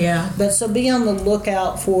point. Yeah. But so be on the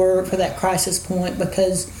lookout for that crisis point,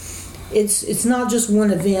 because it's not just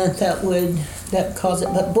one event that cause it,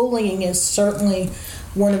 but bullying is certainly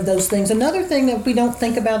one of those things. Another thing that we don't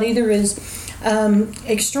think about either is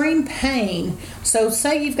extreme pain. So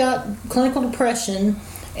say you've got clinical depression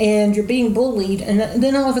and you're being bullied, and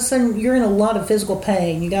then all of a sudden you're in a lot of physical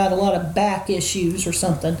pain. You got a lot of back issues or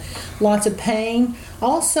something, lots of pain.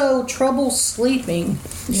 Also trouble sleeping.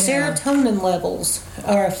 Serotonin levels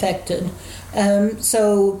are affected.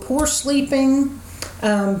 So poor sleeping,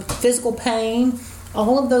 physical pain,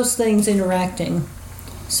 all of those things interacting.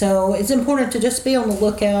 So it's important to just be on the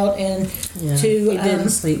lookout and to... He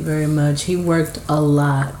didn't sleep very much. He worked a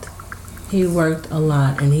lot.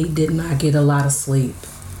 And he did not get a lot of sleep.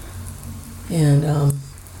 And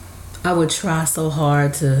I would try so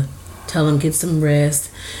hard to tell him get some rest.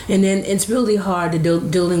 And then it's really hard to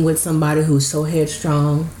dealing with somebody who's so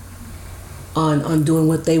headstrong on doing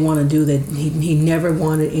what they want to do, that he never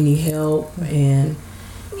wanted any help, and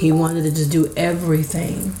he wanted to just do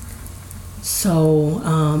everything. So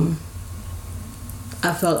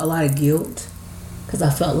I felt a lot of guilt, because I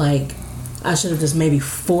felt like I should have just maybe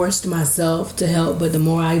forced myself to help, but the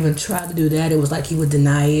more I even tried to do that, it was like he would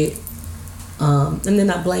deny it. And then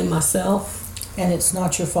I blame myself. And it's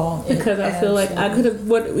not your fault. Because I feel like I could have,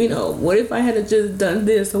 what if I had just done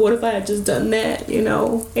this, or what if I had just done that,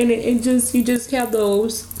 And it just, you just have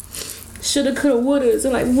those shoulda, coulda, wouldas,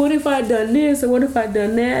 and like, what if I done this, or what if I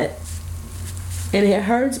done that? And it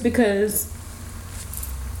hurts because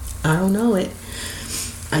I don't know it.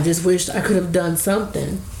 I just wished I could have done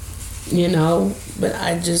something, But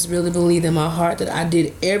I just really believe in my heart that I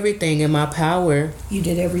did everything in my power. You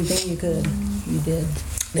did everything you could. You did.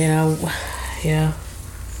 Yeah.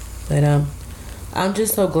 But I'm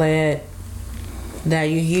just so glad that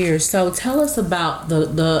you're here. So tell us about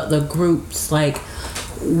the groups. Like,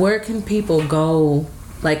 where can people go?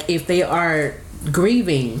 Like, if they are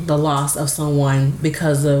grieving the loss of someone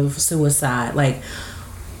because of suicide, like,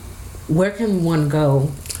 where can one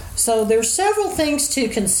go? So there's several things to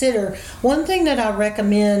consider. One thing that I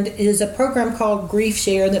recommend is a program called Grief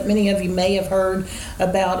Share that many of you may have heard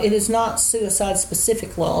about. It is not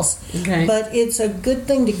suicide-specific loss, but it's a good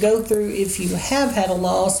thing to go through if you have had a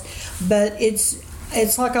loss. But it's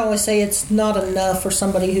like I always say, it's not enough for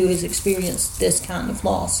somebody who has experienced this kind of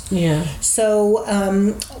loss. Yeah.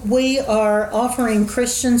 So we are offering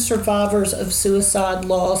Christian survivors of suicide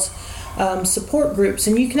loss support groups,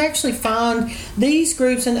 and you can actually find these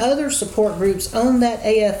groups and other support groups on that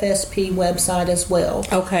AFSP website as well.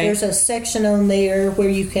 Okay. There's a section on there where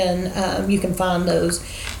you can find those,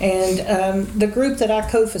 and the group that I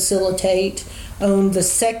co-facilitate on the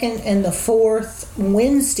second and the fourth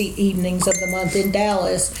Wednesday evenings of the month in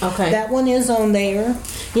Dallas. Okay. That one is on there.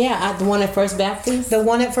 Yeah, the one at First Baptist? The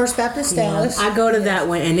one at First Baptist Dallas. I go to that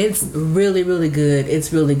one, and it's really, really good.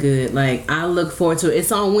 It's really good. Like, I look forward to it.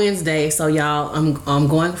 It's on Wednesday, so y'all, I'm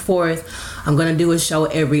going forth. I'm going to do a show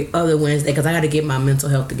every other Wednesday, because I got to get my mental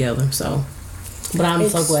health together, so... But I'm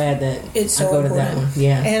so glad that I go to that one.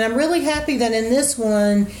 Yeah. And I'm really happy that in this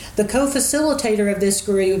one, the co-facilitator of this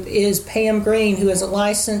group is Pam Green, who is a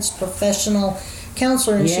licensed professional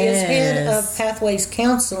counselor, and she is head of Pathways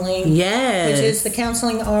Counseling, which is the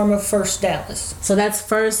counseling arm of First Dallas. So that's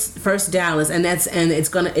First Dallas, and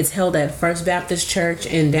it's held at First Baptist Church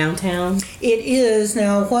in downtown. It is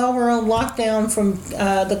now. While we're on lockdown from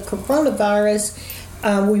the coronavirus,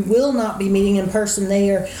 we will not be meeting in person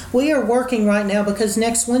there. We are working right now because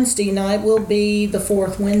next Wednesday night will be the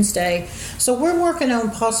fourth Wednesday. So we're working on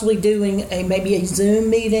possibly doing maybe a Zoom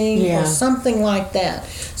meeting or something like that.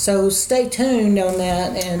 So stay tuned on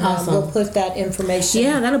that, and we'll put that information.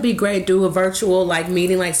 Yeah, that'll be great. Do a virtual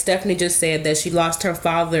meeting, like Stephanie just said that she lost her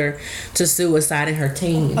father to suicide in her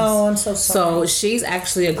teens. Oh, I'm so sorry. So she's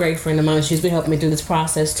actually a great friend of mine. She's been helping me through this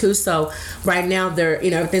process too. So right now they're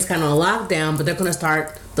everything's kind of on lockdown, but they're going to start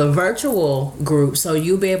the virtual group, so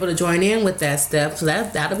you'll be able to join in with that stuff. So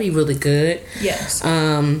that'll be really good. Yes.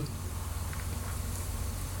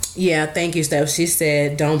 Yeah, thank you, Steph. She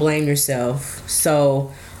said, "Don't blame yourself."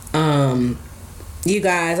 So, you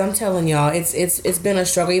guys, I'm telling y'all, it's been a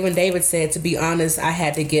struggle. Even David said, to be honest, I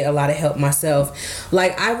had to get a lot of help myself.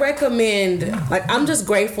 Like, I recommend, I'm just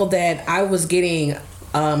grateful that I was getting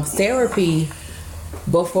therapy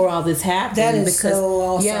before all this happened. That is so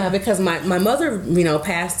awesome. Yeah, because my mother,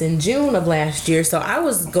 passed in June of last year, so I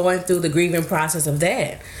was going through the grieving process of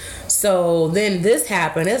that. So then this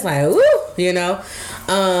happened. It's like, woo,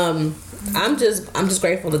 I'm just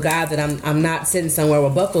grateful to God that I'm not sitting somewhere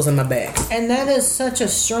with buckles in my back. And that is such a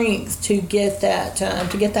strength to get that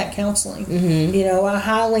counseling. Mm-hmm. I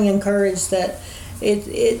highly encourage that. It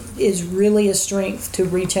is really a strength to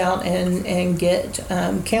reach out and get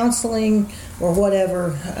counseling or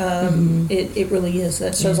whatever. It really is.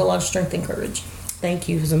 That shows a lot of strength and courage. Thank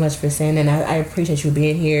you so much for saying that. I appreciate you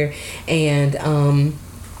being here. And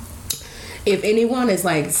if anyone is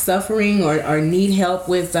like suffering or need help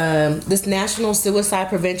with this National Suicide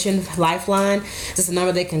Prevention Lifeline, this is a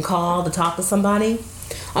number they can call to talk to somebody.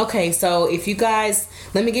 Okay, so if you guys,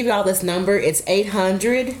 let me give you all this number. It's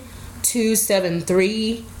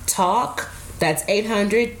 800-273-TALK. That's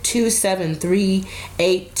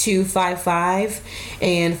 800-273-8255.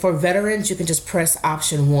 And for veterans, you can just press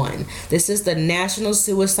option 1. This is the National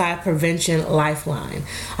Suicide Prevention Lifeline.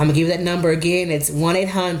 I'm going to give you that number again. It's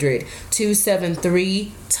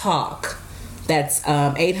 1-800-273-TALK. That's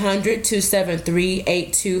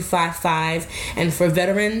 800-273-8255. And for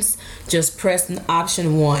veterans, just press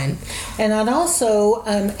option 1. And I'd also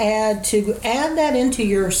add that into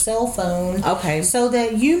your cell phone. Okay. So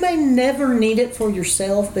that you may never need it for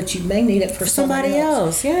yourself, but you may need it for somebody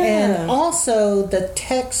else. Yeah. And also the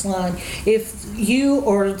text line. If you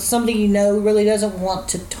or somebody you know really doesn't want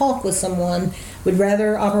to talk with someone, would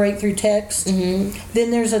rather operate through text, then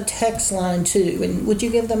there's a text line too. And would you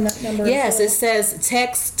give them that number? Yes, it says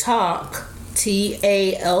text TALK,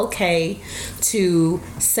 TALK, to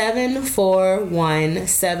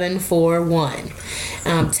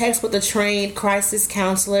 741-741. Text with a trained crisis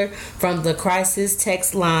counselor from the crisis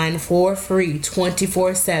text line for free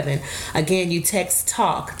 24/7. Again, you text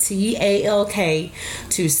TALK, TALK,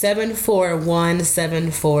 to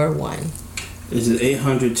 741-741. Is it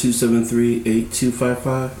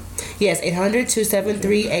 800-273-8255? Yes,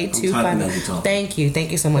 800-273-8255. Thank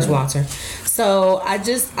you so much, Walter. So I'm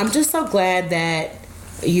just so glad that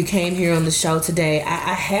you came here on the show today.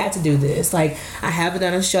 I had to do this. Like, I haven't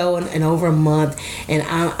done a show in over a month, and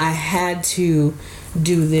I had to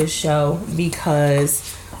do this show because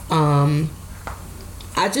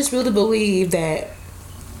I just really believe that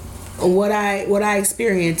what I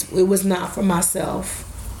experienced, it was not for myself.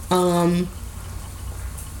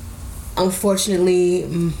 Unfortunately,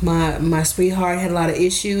 my sweetheart had a lot of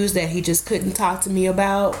issues that he just couldn't talk to me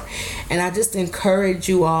about, and I just encourage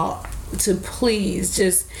you all to please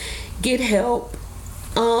just get help.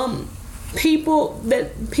 People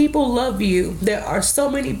love you. There are so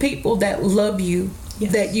many people that love you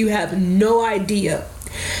that you have no idea.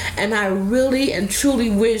 And I really and truly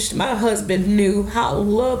wished my husband knew how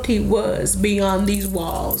loved he was beyond these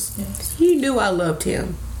walls. Yes. He knew I loved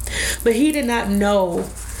him, but he did not know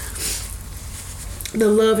the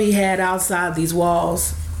love he had outside these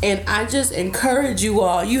walls. And I just encourage you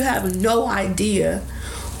all, you have no idea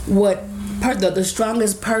what the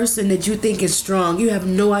strongest person that you think is strong, you have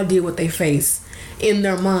no idea what they face in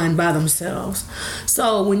their mind by themselves.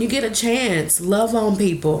 So when you get a chance, love on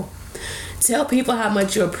people. Tell people how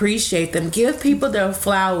much you appreciate them. Give people their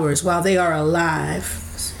flowers while they are alive.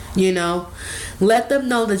 Let them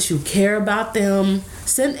know that you care about them.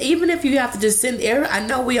 Even if you have to just send, I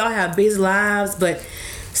know we all have busy lives, but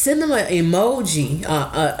send them an emoji,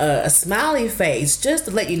 a smiley face, just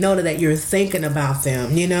to let you know that you're thinking about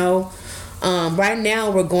them. Right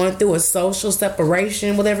now we're going through a social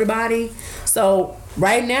separation with everybody, so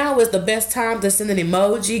right now is the best time to send an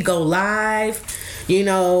emoji, go live,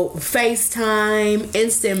 FaceTime,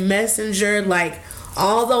 instant messenger, like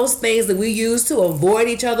all those things that we use to avoid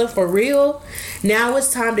each other for real. Now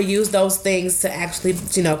it's time to use those things to actually,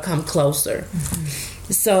 come closer.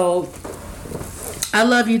 Mm-hmm. So I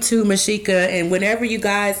love you too, Mashika. And whenever you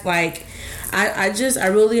guys I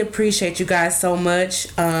really appreciate you guys so much.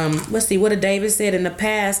 Let's see, what did David said in the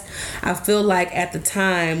past? I feel like at the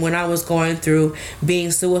time when I was going through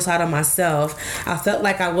being suicidal myself, I felt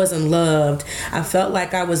like I wasn't loved. I felt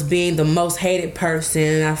like I was being the most hated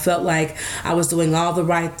person. I felt like I was doing all the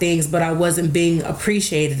right things, but I wasn't being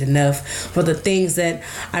appreciated enough for the things that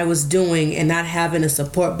I was doing and not having the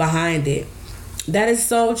support behind it. That is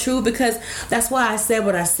so true, because that's why I said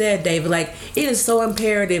what I said, David. Like, it is so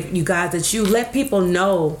imperative, you guys, that you let people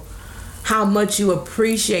know how much you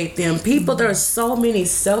appreciate them. There are so many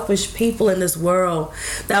selfish people in this world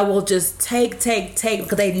that will just take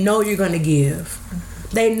because they know you're going to give.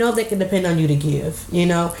 They know they can depend on you to give,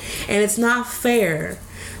 and it's not fair.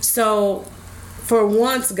 So for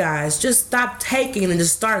once, guys, just stop taking and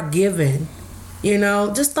just start giving. You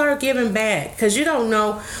know, just start giving back, because you don't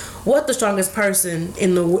know what the strongest person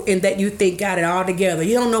in that you think got it all together.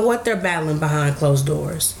 You don't know what they're battling behind closed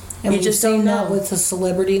doors. And You we've just don't seen that know. with the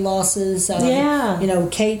celebrity losses. Yeah. You know,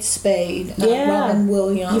 Kate Spade, Yeah. Robin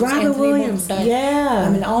Williams, Robin Anthony Williams, Bourdain. yeah. I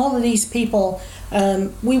mean, all of these people,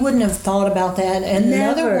 we wouldn't have thought about that. And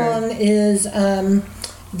another Never. one is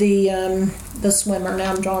the swimmer.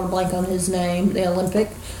 Now I'm drawing a blank on his name. The Olympic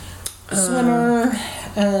swimmer.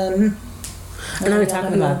 I know what you're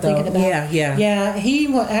talking about, though. Yeah. Yeah, he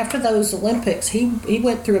after those Olympics, he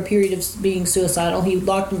went through a period of being suicidal. He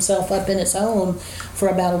locked himself up in his home for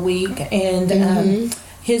about a week, and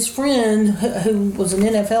his friend, who was an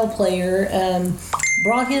NFL player,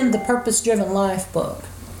 brought him the Purpose Driven Life book,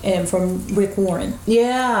 and from Rick Warren.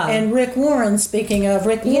 Yeah. And Rick Warren, speaking of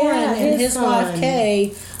Rick Warren and his his wife son.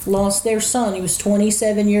 Kay, lost their son. He was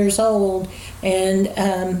 27 years old,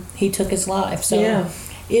 and he took his life. So Yeah.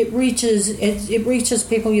 it reaches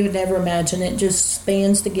people you would never imagine. It just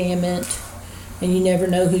spans the gamut, and you never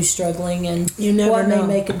know who's struggling and You never what know.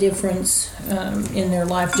 may make a difference in their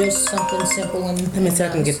life. Just something simple and. Let me see if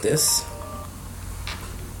I can get this.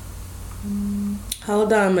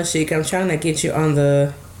 Hold on, Mashika. I'm trying to get you on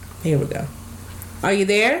the. Here we go. Are you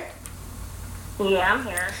there? Yeah, I'm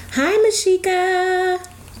here. Hi, Mashika.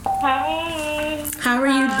 Hey. How are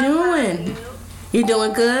you doing? You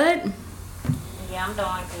doing good? Yeah, I'm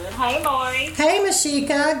doing good. Hey, Lori. Hey,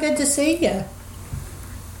 Mashika, good to see you.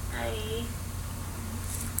 Hey.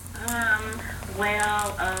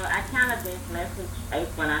 I kind of just messaged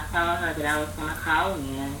April when I told her that I was going to call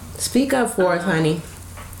in. Speak up for us, honey.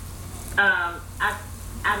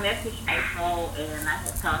 I messaged April and I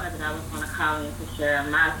had told her that I was going to call in to share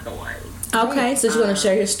my story. Okay, so you're going to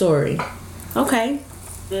share your story. Okay.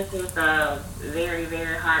 This is very,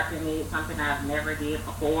 very hard for me. It's something I've never did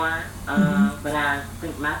before, but I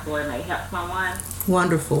think my story may help someone.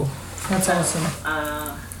 Wonderful. That's awesome.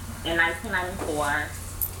 In 1994,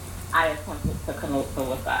 I attempted to commit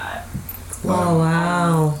suicide. Oh,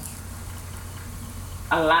 wow.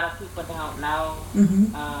 A lot of people don't know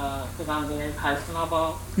because I'm very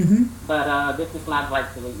personable, but this is my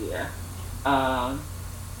breakthrough year. I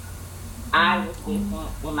was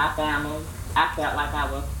different with my family. I felt like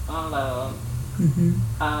I was unloved.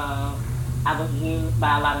 I was used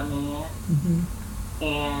by a lot of men,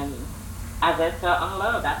 and I just felt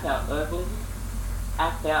unloved. I felt ugly.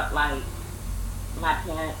 I felt like my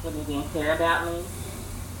parents wouldn't even care about me.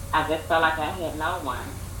 I just felt like I had no one.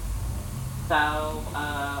 So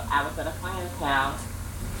I was at a friend's house,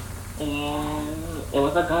 and it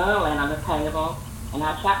was a gun laying on the table, and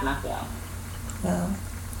I shot myself. Wow.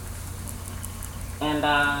 And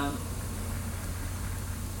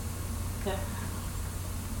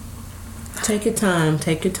Take your time.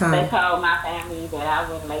 Take your they time. told my family that I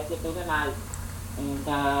wouldn't make it through the night, and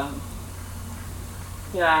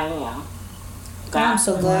here I am. I'm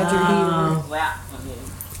so glad you're here. Rap for me.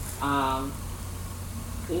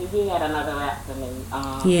 He had another rap for me.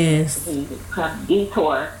 Yes. He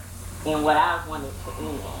detour in what I wanted to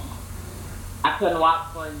end. I couldn't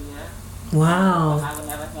walk for a year. Wow. I would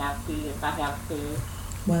never have kids. I have two.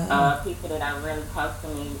 Wow. People that are really close to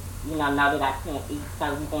me, know that I can't eat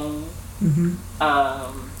certain things. I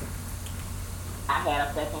had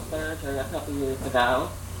a second surgery a couple years ago.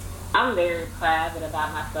 I'm very private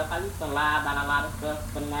about my stuff. I used to lie about a lot of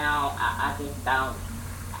stuff, but now I just don't.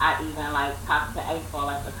 I even talked to April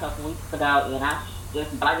a couple weeks ago, and I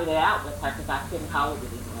just blurted it out with her because I couldn't hold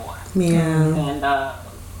it anymore. Yeah. And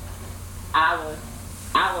I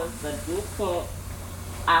was the distant.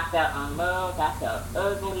 I felt unloved. I felt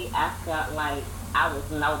ugly. I felt like I was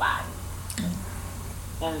nobody.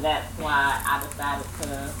 And that's why I decided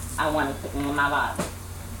I wanted to end my life.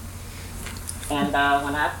 And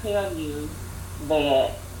when I tell you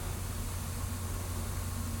that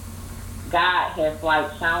God has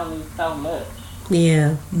shown me so much,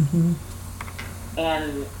 Yeah.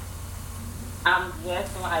 and I'm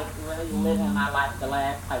just really living my life the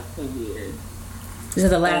last 2 years. Is it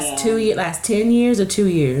the last 2 years, last 10 years or 2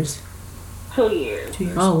 years? 2 years.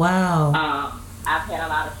 Oh, wow. I've had a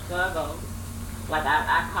lot of struggles.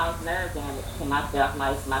 I caused nerve damage to myself,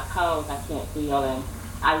 my toes I can't feel, and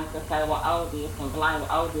I used to say, well, oh this, and blame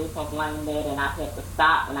this or blame that, and I had to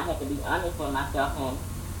stop, and I had to be honest with myself, and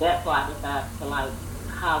that's why I decided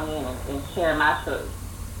to call in and share my truth.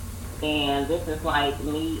 And this is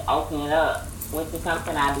me opening up, which is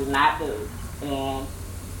something I do not do. And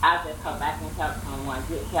I just hope I can help someone,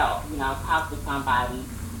 get help, talk to somebody.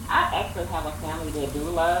 I actually have a family that do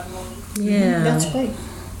love me. Yeah. That's great.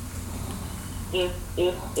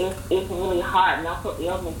 it's really hard. Mental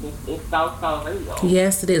illness is so real.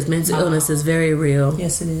 Yes, it is. Mental illness is very real.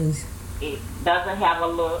 Yes, it is. It doesn't have a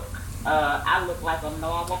look. I look like a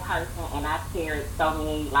normal person, and I carry so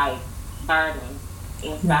many like burdens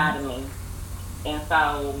inside of me, and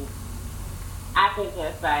so I could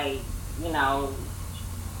just say,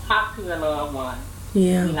 talk to your loved one.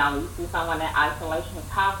 Yeah. You see someone in isolation,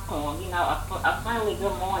 talk to them. A friendly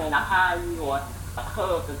good morning, a how are you, or a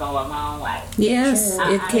hug to go a long way. Yes, Sure.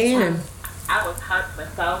 it can. I was hurt for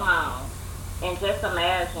so long, and just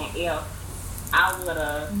imagine if I would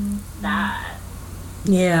have died.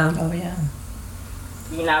 Yeah. Oh, yeah.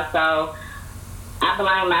 So I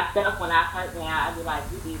blame myself when I hurt me. I'd be like,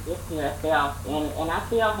 you did this to yourself, and I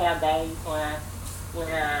still have days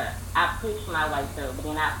where I push my way through, but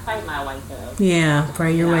then I pray my way through. Yeah,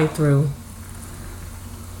 pray your way through.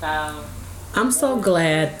 So I'm so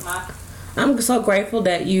glad. I'm so grateful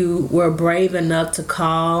that you were brave enough to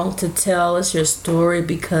call to tell us your story,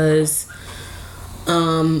 because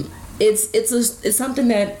it's something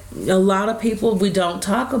that a lot of people, we don't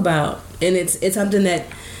talk about, and it's something that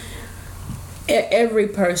every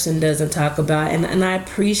person doesn't talk about, and I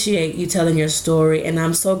appreciate you telling your story, and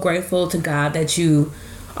I'm so grateful to God that you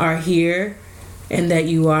are here and that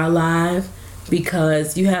you are alive,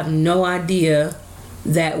 because you have no idea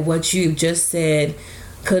that what you just said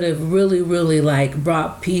could have really, really like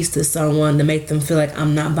brought peace to someone, to make them feel like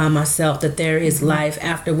I'm not by myself, that there is life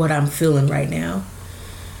after what I'm feeling right now.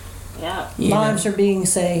 yeah, Lives are being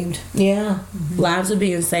saved. Yeah. Lives are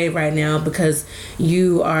being saved right now because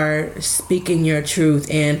you are speaking your truth,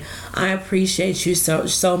 and I appreciate you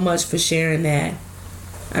so much for sharing that.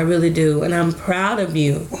 I really do, and I'm proud of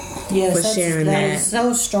you Yes, for sharing that that. is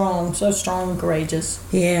so strong and courageous.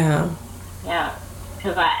 Yeah. yeah.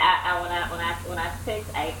 Because when I text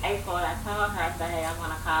April, I told her, I said, hey, I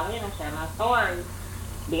want to call in and share my story.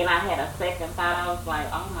 Then I had a second thought. I was like,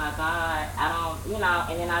 oh my God, I don't,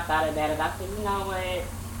 and then I thought about it. I said, you know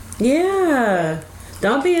what? Yeah.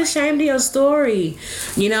 Don't be ashamed of your story,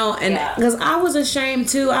 and Yeah. because I was ashamed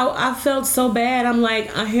too. I felt so bad. I'm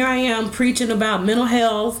like, here I am preaching about mental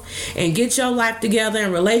health and get your life together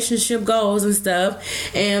and relationship goals and stuff.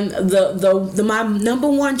 And the my number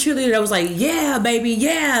one cheerleader that was like, yeah, baby,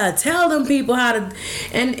 yeah, tell them people how to,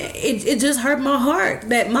 and it just hurt my heart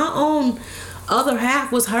that my own other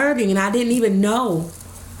half was hurting and I didn't even know.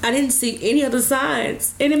 I didn't see any of the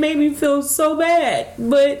signs, and it made me feel so bad.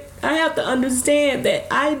 But I have to understand that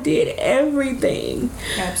I did everything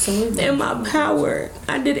Absolutely. in my power.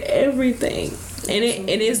 I did everything, and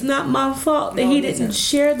it's not my fault that No, he it didn't isn't.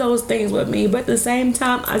 share those things with me. But at the same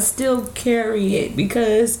time, I still carry it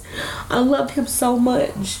because I loved him so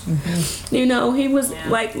much. He was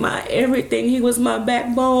like my everything. He was my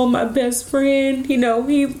backbone, my best friend. He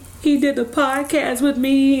did the podcast with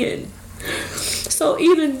me, and so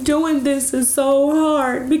even doing this is so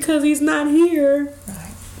hard because he's not here.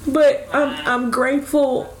 Right. But I'm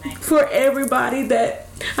grateful for everybody that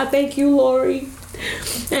I thank you, Lori,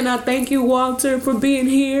 and I thank you, Walter, for being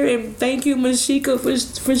here, and thank you, Mashika,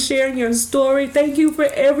 for sharing your story. Thank you for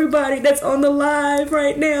everybody that's on the live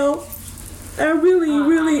right now. I really,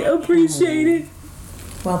 really appreciate it.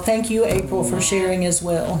 Well, thank you, April, for sharing as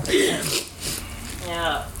well.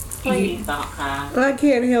 Yeah. Please don't cry. I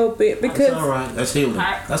can't help it That's because all right. That's healing.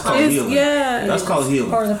 That's called it's healing. yeah. That's called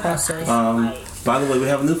healing. Part of the process. By the way, we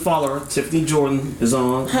have a new follower. Tiffany Jordan is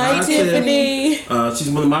on. Hi, Tiff. Tiffany. She's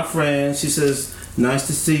one of my friends. She says, nice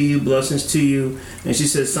to see you. Blessings to you. And she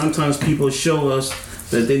says, sometimes people show us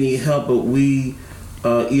that they need help, but we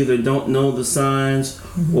either don't know the signs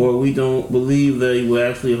or we don't believe they will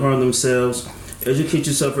actually harm themselves. Educate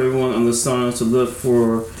yourself, everyone, on the signs to look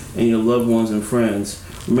for in your loved ones and friends.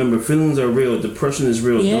 Remember, feelings are real. Depression is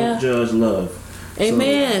real. Yeah. Don't judge love.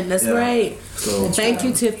 Amen. So, That's yeah. right. So, Thank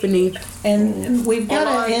you, Tiffany. And we've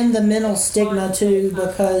got to end the mental stigma too,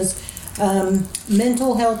 because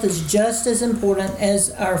mental health is just as important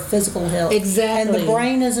as our physical health. Exactly. And the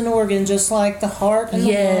brain is an organ just like the heart and the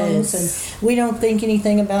Yes. lungs. And we don't think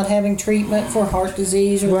anything about having treatment for heart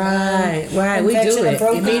disease or Right. We infection do of it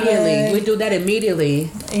broken immediately. leg. We do that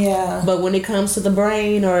immediately. Yeah. But when it comes to the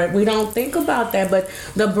brain, or we don't think about that, but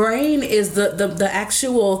the brain is the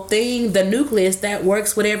actual thing, the nucleus that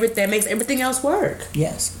works with everything, that makes everything else work.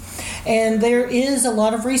 Yes. And there is a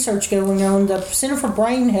lot of research going on. The Center for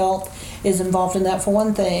Brain Health is involved in that, for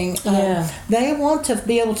one thing. Yeah. They want to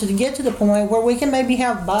be able to get to the point where we can maybe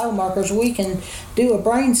have biomarkers. We can do a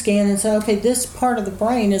brain scan and say, okay, this part of the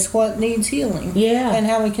brain is what needs healing. Yeah. And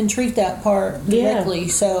how we can treat that part Yeah. directly.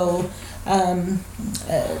 So there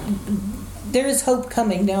is hope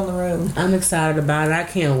coming down the road. I'm excited about it. I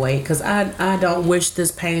can't wait because I don't wish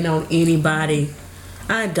this pain on anybody.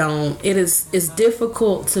 I don't. It's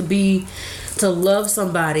difficult to love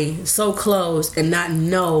somebody so close and not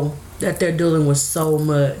know that they're dealing with so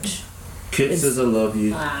much. Kit says I love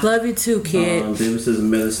you. Love you too, kid. David says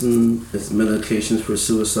medicine is medications for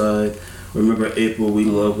suicide. Remember, April, we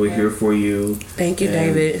love, we're here for you. Thank you,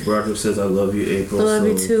 And David. Broderick says I love you, April. Love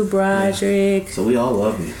you too, Broderick. So we all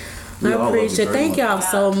love you. We all I love you appreciate it. very Thank much. y'all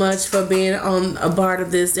so much for being on a part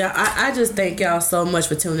of this. I just thank y'all so much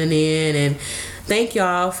for tuning in, and thank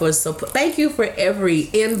y'all for support. Thank you for every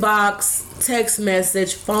inbox, text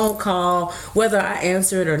message, phone call, whether I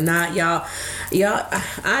answer it or not, y'all.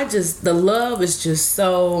 The love is just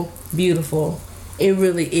so beautiful. It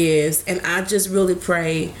really is. And I just really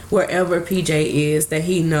pray wherever PJ is that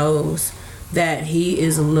he knows that he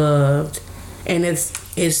is loved. And it's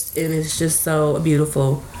just so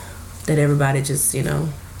beautiful that everybody just,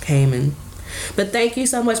 came in. But thank you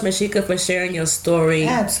so much, Mashika, for sharing your story.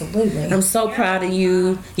 Absolutely. I'm so proud of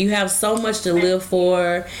you. You have so much to live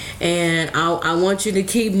for, and I want you to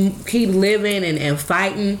keep living and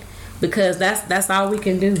fighting, because that's all we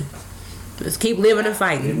can do. Just keep living and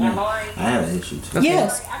fighting. And Lori, I have an issue too. Okay.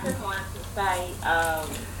 Yes. I just wanted to say,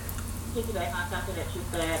 piggyback on something that you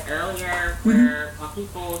said earlier, where when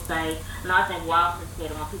people say, and I think Walter said,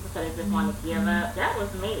 when people say they just want to give up, that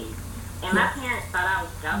was me. And my parents thought I was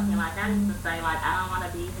joking. Like, I used to say, like, I don't want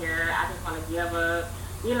to be here. I just want to give up.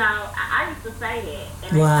 I used to say that.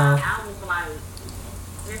 And they Wow. thought I was, like,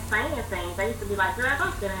 just saying things. They used to be like, girl,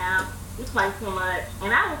 don't sit down. You play too much.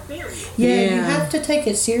 And I was serious. Yeah, you Yeah. have to take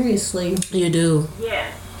it seriously. You do.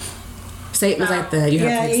 Yes. Statements like that, you have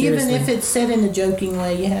Yeah, to take even seriously. if it's said in a joking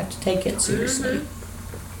way, you have to take it seriously.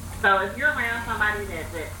 So if you're around somebody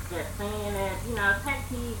that's saying it, take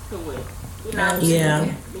heed to it. Yeah.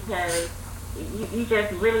 Because you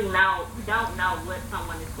just really you don't know what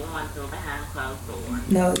someone is going through behind closed doors.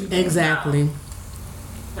 No. Exactly.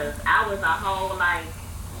 Because I was a whole, had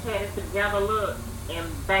it together look, and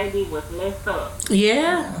baby was messed up.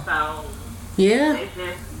 Yeah. So Yeah. it's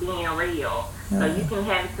just being real. So you can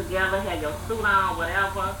have it together, have your suit on,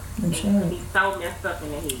 whatever, and That's you can right. be so messed up in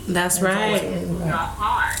the head. That's right. Your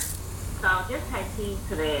heart. So just take heed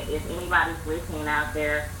to that if anybody's listening out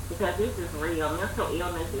there, because this is real. Mental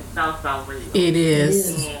illness is so real. It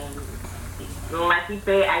is. And like you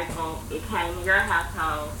said, April, it came in your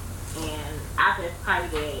household, and I just pray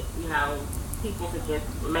that, people could just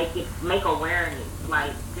make awareness,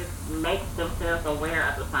 just make themselves aware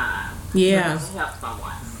of the signs. Yeah. To help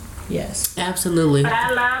someone. Yes. Absolutely. But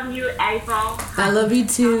I love you, April. I love you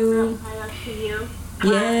too. Prayers to you.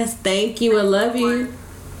 Yes, thank you. I love you.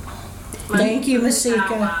 Thank you,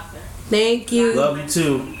 Masika. Thank you. Love you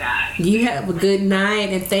too. You have a good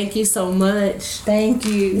night, and thank you so much. Thank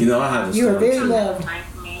you. I have a You are story very too. loved. Nice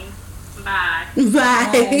to meet you. Bye.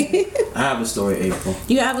 Bye. I have a story, April.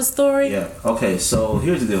 You have a story? Yeah. Okay, so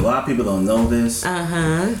here's the deal. A lot of people don't know this.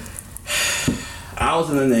 Uh-huh. I was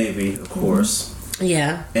in the Navy, of course.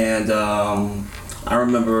 Yeah. And I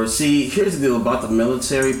remember, here's the deal about the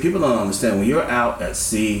military. People don't understand. When you're out at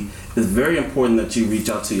sea, it's very important that you reach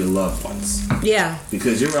out to your loved ones. Yeah.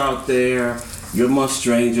 Because you're out there, you're amongst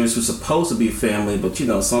strangers who're supposed to be family, but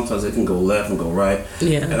sometimes it can go left and go right.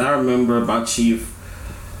 Yeah. And I remember my chief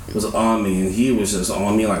was on me, and he was just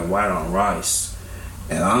on me like white on rice.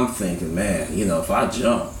 And I'm thinking, man, if I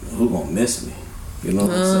jump, who gonna miss me? You know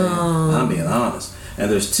what I'm saying? I'm being honest. And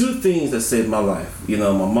there's two things that saved my life. My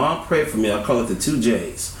mom prayed for me. I call it the 2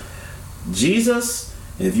 J's. Jesus,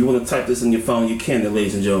 and if you want to type this in your phone, you can,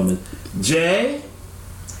 ladies and gentlemen. J-A-W-S.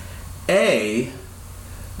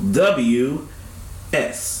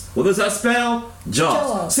 What does that spell? Jaws.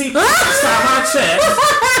 Jaws. See, last time I checked,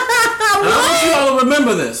 and I want you all to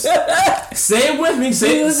remember this. Say it with me.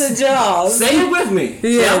 Say Jaws. Say it with me. Yes.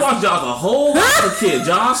 See, I watched Jaws a whole lot as a kid.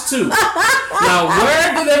 Jaws 2. Now,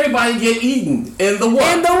 where did everybody get eaten? In the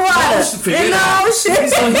water. In the water. No, figure In it the out. ocean.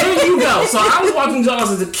 So here you go. So I was watching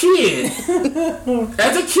Jaws as a kid.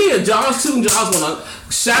 Jaws 2 and Jaws 1.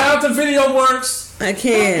 Shout out to VideoWorks. I You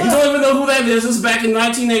can't. don't even know who that is. This is back in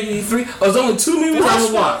 1983. There's only 2 movies I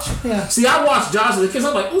would watch. Yeah. See, I watched Jaws as a kid. So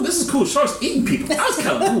I'm like, oh, this is cool. Sharks eating people. That's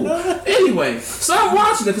kind of cool. Anyway, so I'm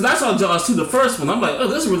watching it because I saw Jaws 2, the first one. I'm like, oh,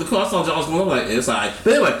 this is really cool. I saw Jaws 1. I'm like, it's alright.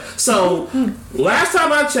 But anyway, so last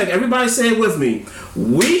time I checked, everybody say it with me.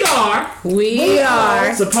 We are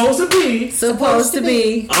supposed to be supposed to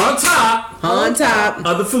be on top of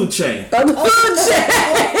the food chain.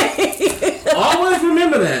 Always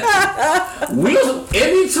remember that.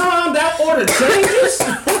 Anytime that order changes,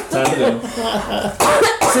 Time to go.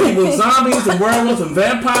 See, when zombies and werewolves and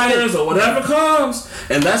vampires or whatever comes,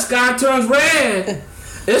 and that sky turns red,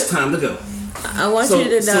 it's time to go. I want you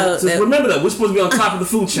to know that remember that we're supposed to be on top of the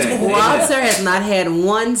food chain. Walter has not had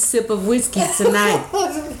one sip of whiskey tonight.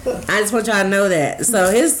 I just want y'all to know that.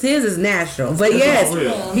 So his is natural. But yes,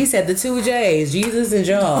 he said the 2 J's, Jesus and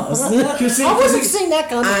Jaws. I wasn't seeing that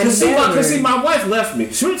coming. Because see, my wife left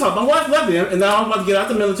me. She was talking. My wife left me, and now I'm about to get out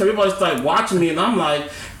the military. Everybody started watching me, and I'm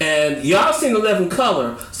like, and y'all seen 11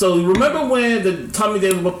 Color. So remember when the Tommy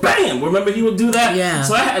David would bam? Remember he would do that? Yeah.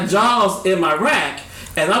 So I had Jaws in my rack.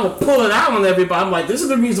 And I would pull it out on everybody. I'm like, this is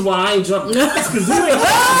the reason why I ain't jumping. Because you ain't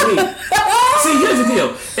watching me. See, here's the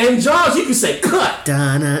deal. In Jaws, you can say cut. You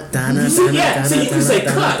can say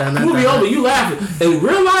cut. Movie over, you laughing. In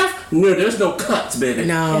real life, no, there's no cuts, baby.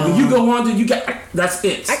 No. When you go on, you got, that's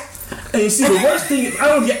it. And you see, the worst thing is,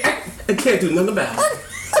 I can't do nothing about it.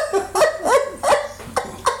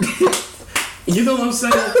 You know what I'm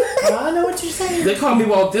saying? I know what you're saying. They don't call me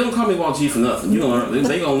Walt G for nothing. You gonna learn.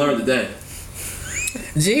 They gonna learn today.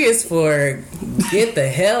 G is for get the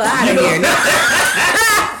hell out of here.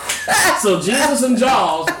 So Jesus and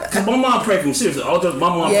Jaws, because my mom prayed for me. Seriously, all just my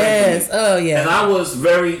mom prayed for me. Oh yeah. And I was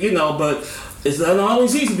very, but it's not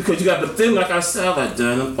always easy because you got the thing, like I said, like,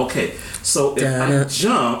 okay, so if I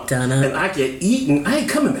jump and I get eaten, I ain't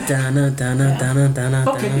coming back.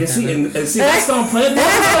 Okay, and see, that song playing,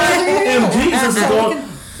 and Jesus is going,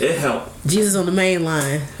 it helped. Jesus on the main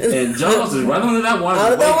line. And Jaws is right under that water.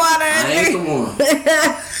 Under the water. I ain't the one.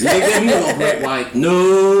 You ain't get me no great white.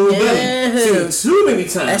 No, Yeah. See, too many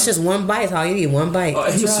times. That's just one bite. That's all you need. One bite. Oh,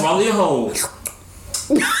 you swallow your whole.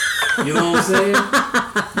 You know what I'm saying?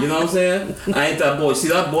 You know what I'm saying? I ain't that boy. See,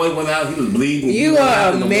 that boy went out. He was bleeding. You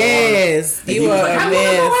are a mess. You are a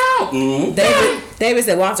mess. David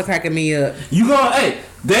said, Walter cracking me up. You gonna, hey,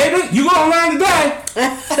 David, you gonna learn today.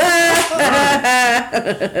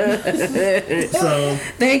 So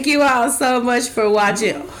thank you all so much for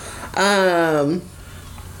watching.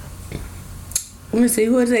 Let me see,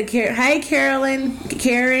 who is it? Hey, Carolyn.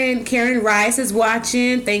 Karen Rice is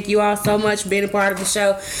watching. Thank you all so much for being a part of the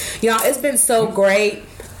show. Y'all, it's been so great.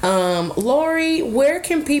 Lori, where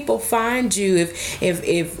can people find you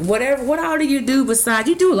if whatever, what all do you do besides,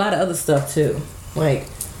 you do a lot of other stuff too. Like,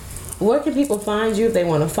 where can people find you if they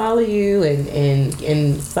want to follow you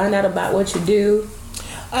and find out about what you do?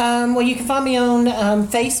 Well, you can find me on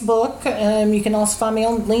Facebook. You can also find me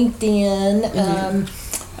on LinkedIn,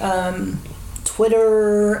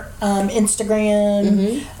 Twitter,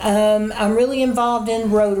 Instagram. I'm really involved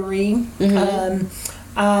in Rotary.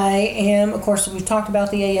 I am, of course, we've talked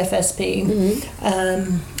about the AFSP.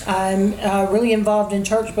 I'm really involved in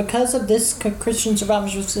church because of this Christian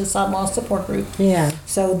Survivors of Suicide Loss Support Group. Yeah.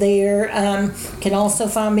 So there, can also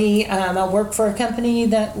find me. I work for a company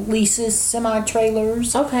that leases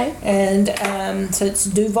semi-trailers. Okay. And so it's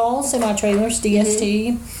Duval Semi-Trailers,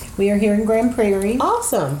 DST. We are here in Grand Prairie.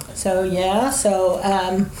 Awesome. So, yeah. So,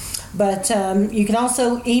 but you can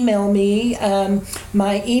also email me.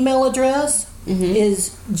 My email address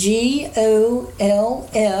is GOLFGIRL.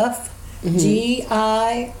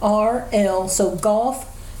 So golf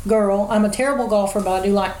girl. I'm a terrible golfer, but I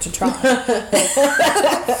do like to try.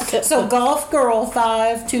 So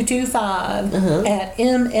golfgirl5225 at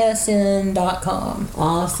msn.com.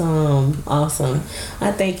 Awesome.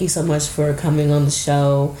 I thank you so much for coming on the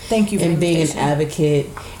show. Thank you for and being an invitation. advocate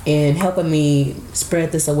and helping me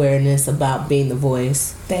spread this awareness about being the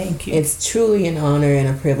voice. Thank you. It's truly an honor and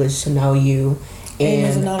a privilege to know you. It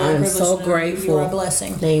is And an honor and I'm privilege so to know you. grateful. You are a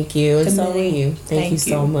blessing. Thank you. And To so are me. you. Thank you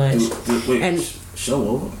so much. Wait, And- show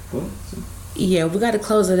over. What? Yeah, we got to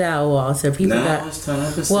close it out, Walter. People Now got. it's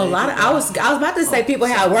time to Well, a lot of I was about to say people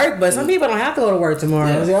have work, but some people don't have to go to work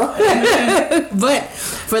tomorrow. But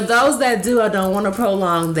for those that do, I don't want to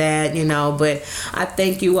prolong that, But I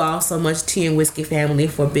thank you all so much, Tea and Whiskey family,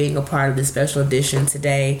 for being a part of this special edition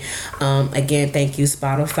today. Again, thank you,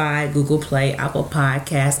 Spotify, Google Play, Apple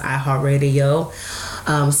Podcasts, iHeartRadio,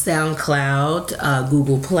 SoundCloud,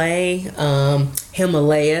 Google Play,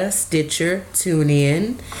 Himalaya, Stitcher,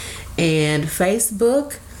 TuneIn, and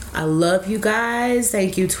Facebook. I love you guys.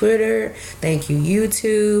 Thank you, Twitter. Thank you,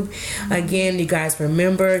 YouTube. Again, you guys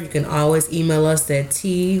remember, you can always email us at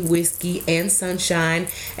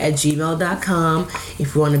teawhiskeyandsunshine@gmail.com.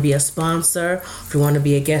 If you want to be a sponsor, if you want to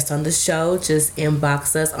be a guest on the show, just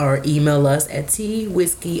inbox us or email us at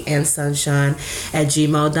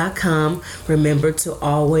teawhiskeyandsunshine@gmail.com. Remember to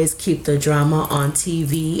always keep the drama on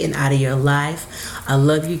TV and out of your life. I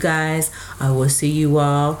love you guys. I will see you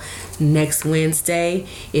all next Wednesday.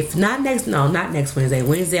 If not next Wednesday,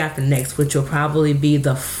 Wednesday after next, which will probably be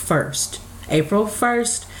the 1st. April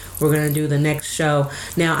 1st, we're gonna do the next show.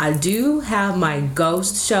 Now I do have my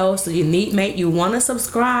ghost show, so you want to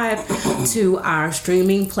subscribe to our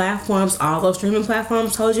streaming platforms. All those streaming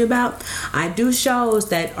platforms told you about. I do shows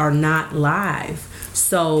that are not live.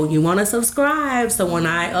 So you want to subscribe so when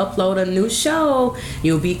I upload a new show,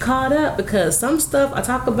 you'll be caught up, because some stuff I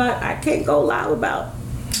talk about I can't go live about.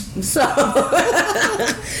 So,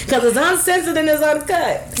 because it's uncensored and it's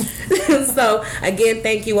uncut. So, again,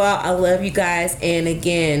 thank you all. I love you guys. And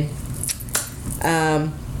again,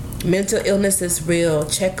 mental illness is real.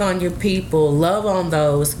 Check on your people. Love on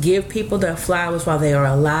those. Give people their flowers while they are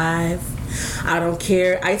alive. I don't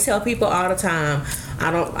care. I tell people all the time,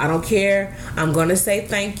 I don't care. I'm gonna say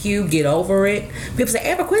thank you. Get over it. People say,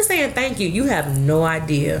 Amber, quit saying thank you. You have no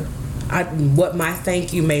idea what my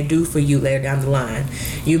thank you may do for you later down the line.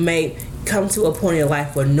 You may come to a point in your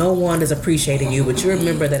life where no one is appreciating you, but you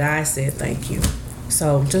remember that I said thank you.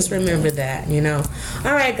 So just remember that,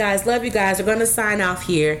 All right, guys. Love you guys. We're gonna sign off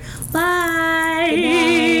here. Bye.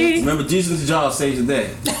 Remember, Jesus is y'all saves the day.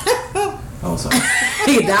 Oh, sorry.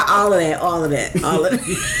 Not all of that. Are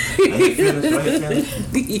you finished?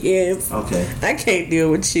 Yes. Okay. I can't deal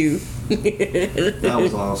with you. That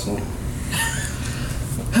was awesome.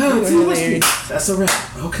 That's a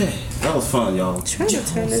wrap. Okay. That was fun, y'all. I'm trying to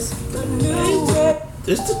turn this.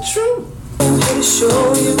 It's the truth. I'm here to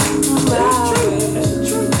show you better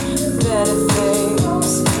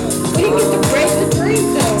things. We didn't get to break the dream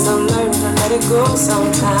though. I'm learning to let it go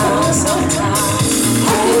sometimes.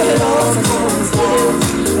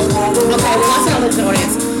 Okay, well, I'll listen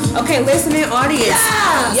audience. Okay, listening audience.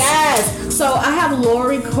 Yes. So I have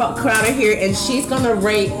Lori Crowder here, and she's gonna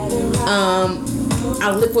rate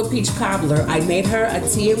our liquid peach cobbler. I made her a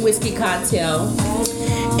tea and whiskey cocktail,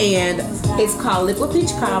 and it's called liquid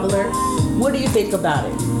peach cobbler. What do you think about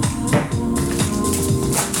it?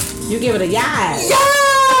 You give it a yes.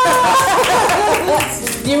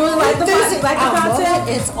 You really like the cocktail?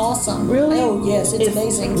 It's awesome. Really? Oh yes, it's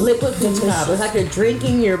amazing. Liquid peach cobbler. It's like you're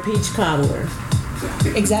drinking your peach cobbler.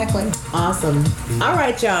 Exactly. Awesome. All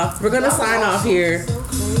right, y'all. We're gonna sign off here.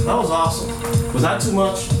 That was awesome. Was that too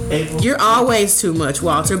much, April? You're always too much,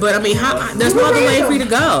 Walter. But I mean, there's no other way for you to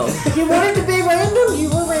go. If you wanted to be random, you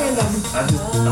were random. I just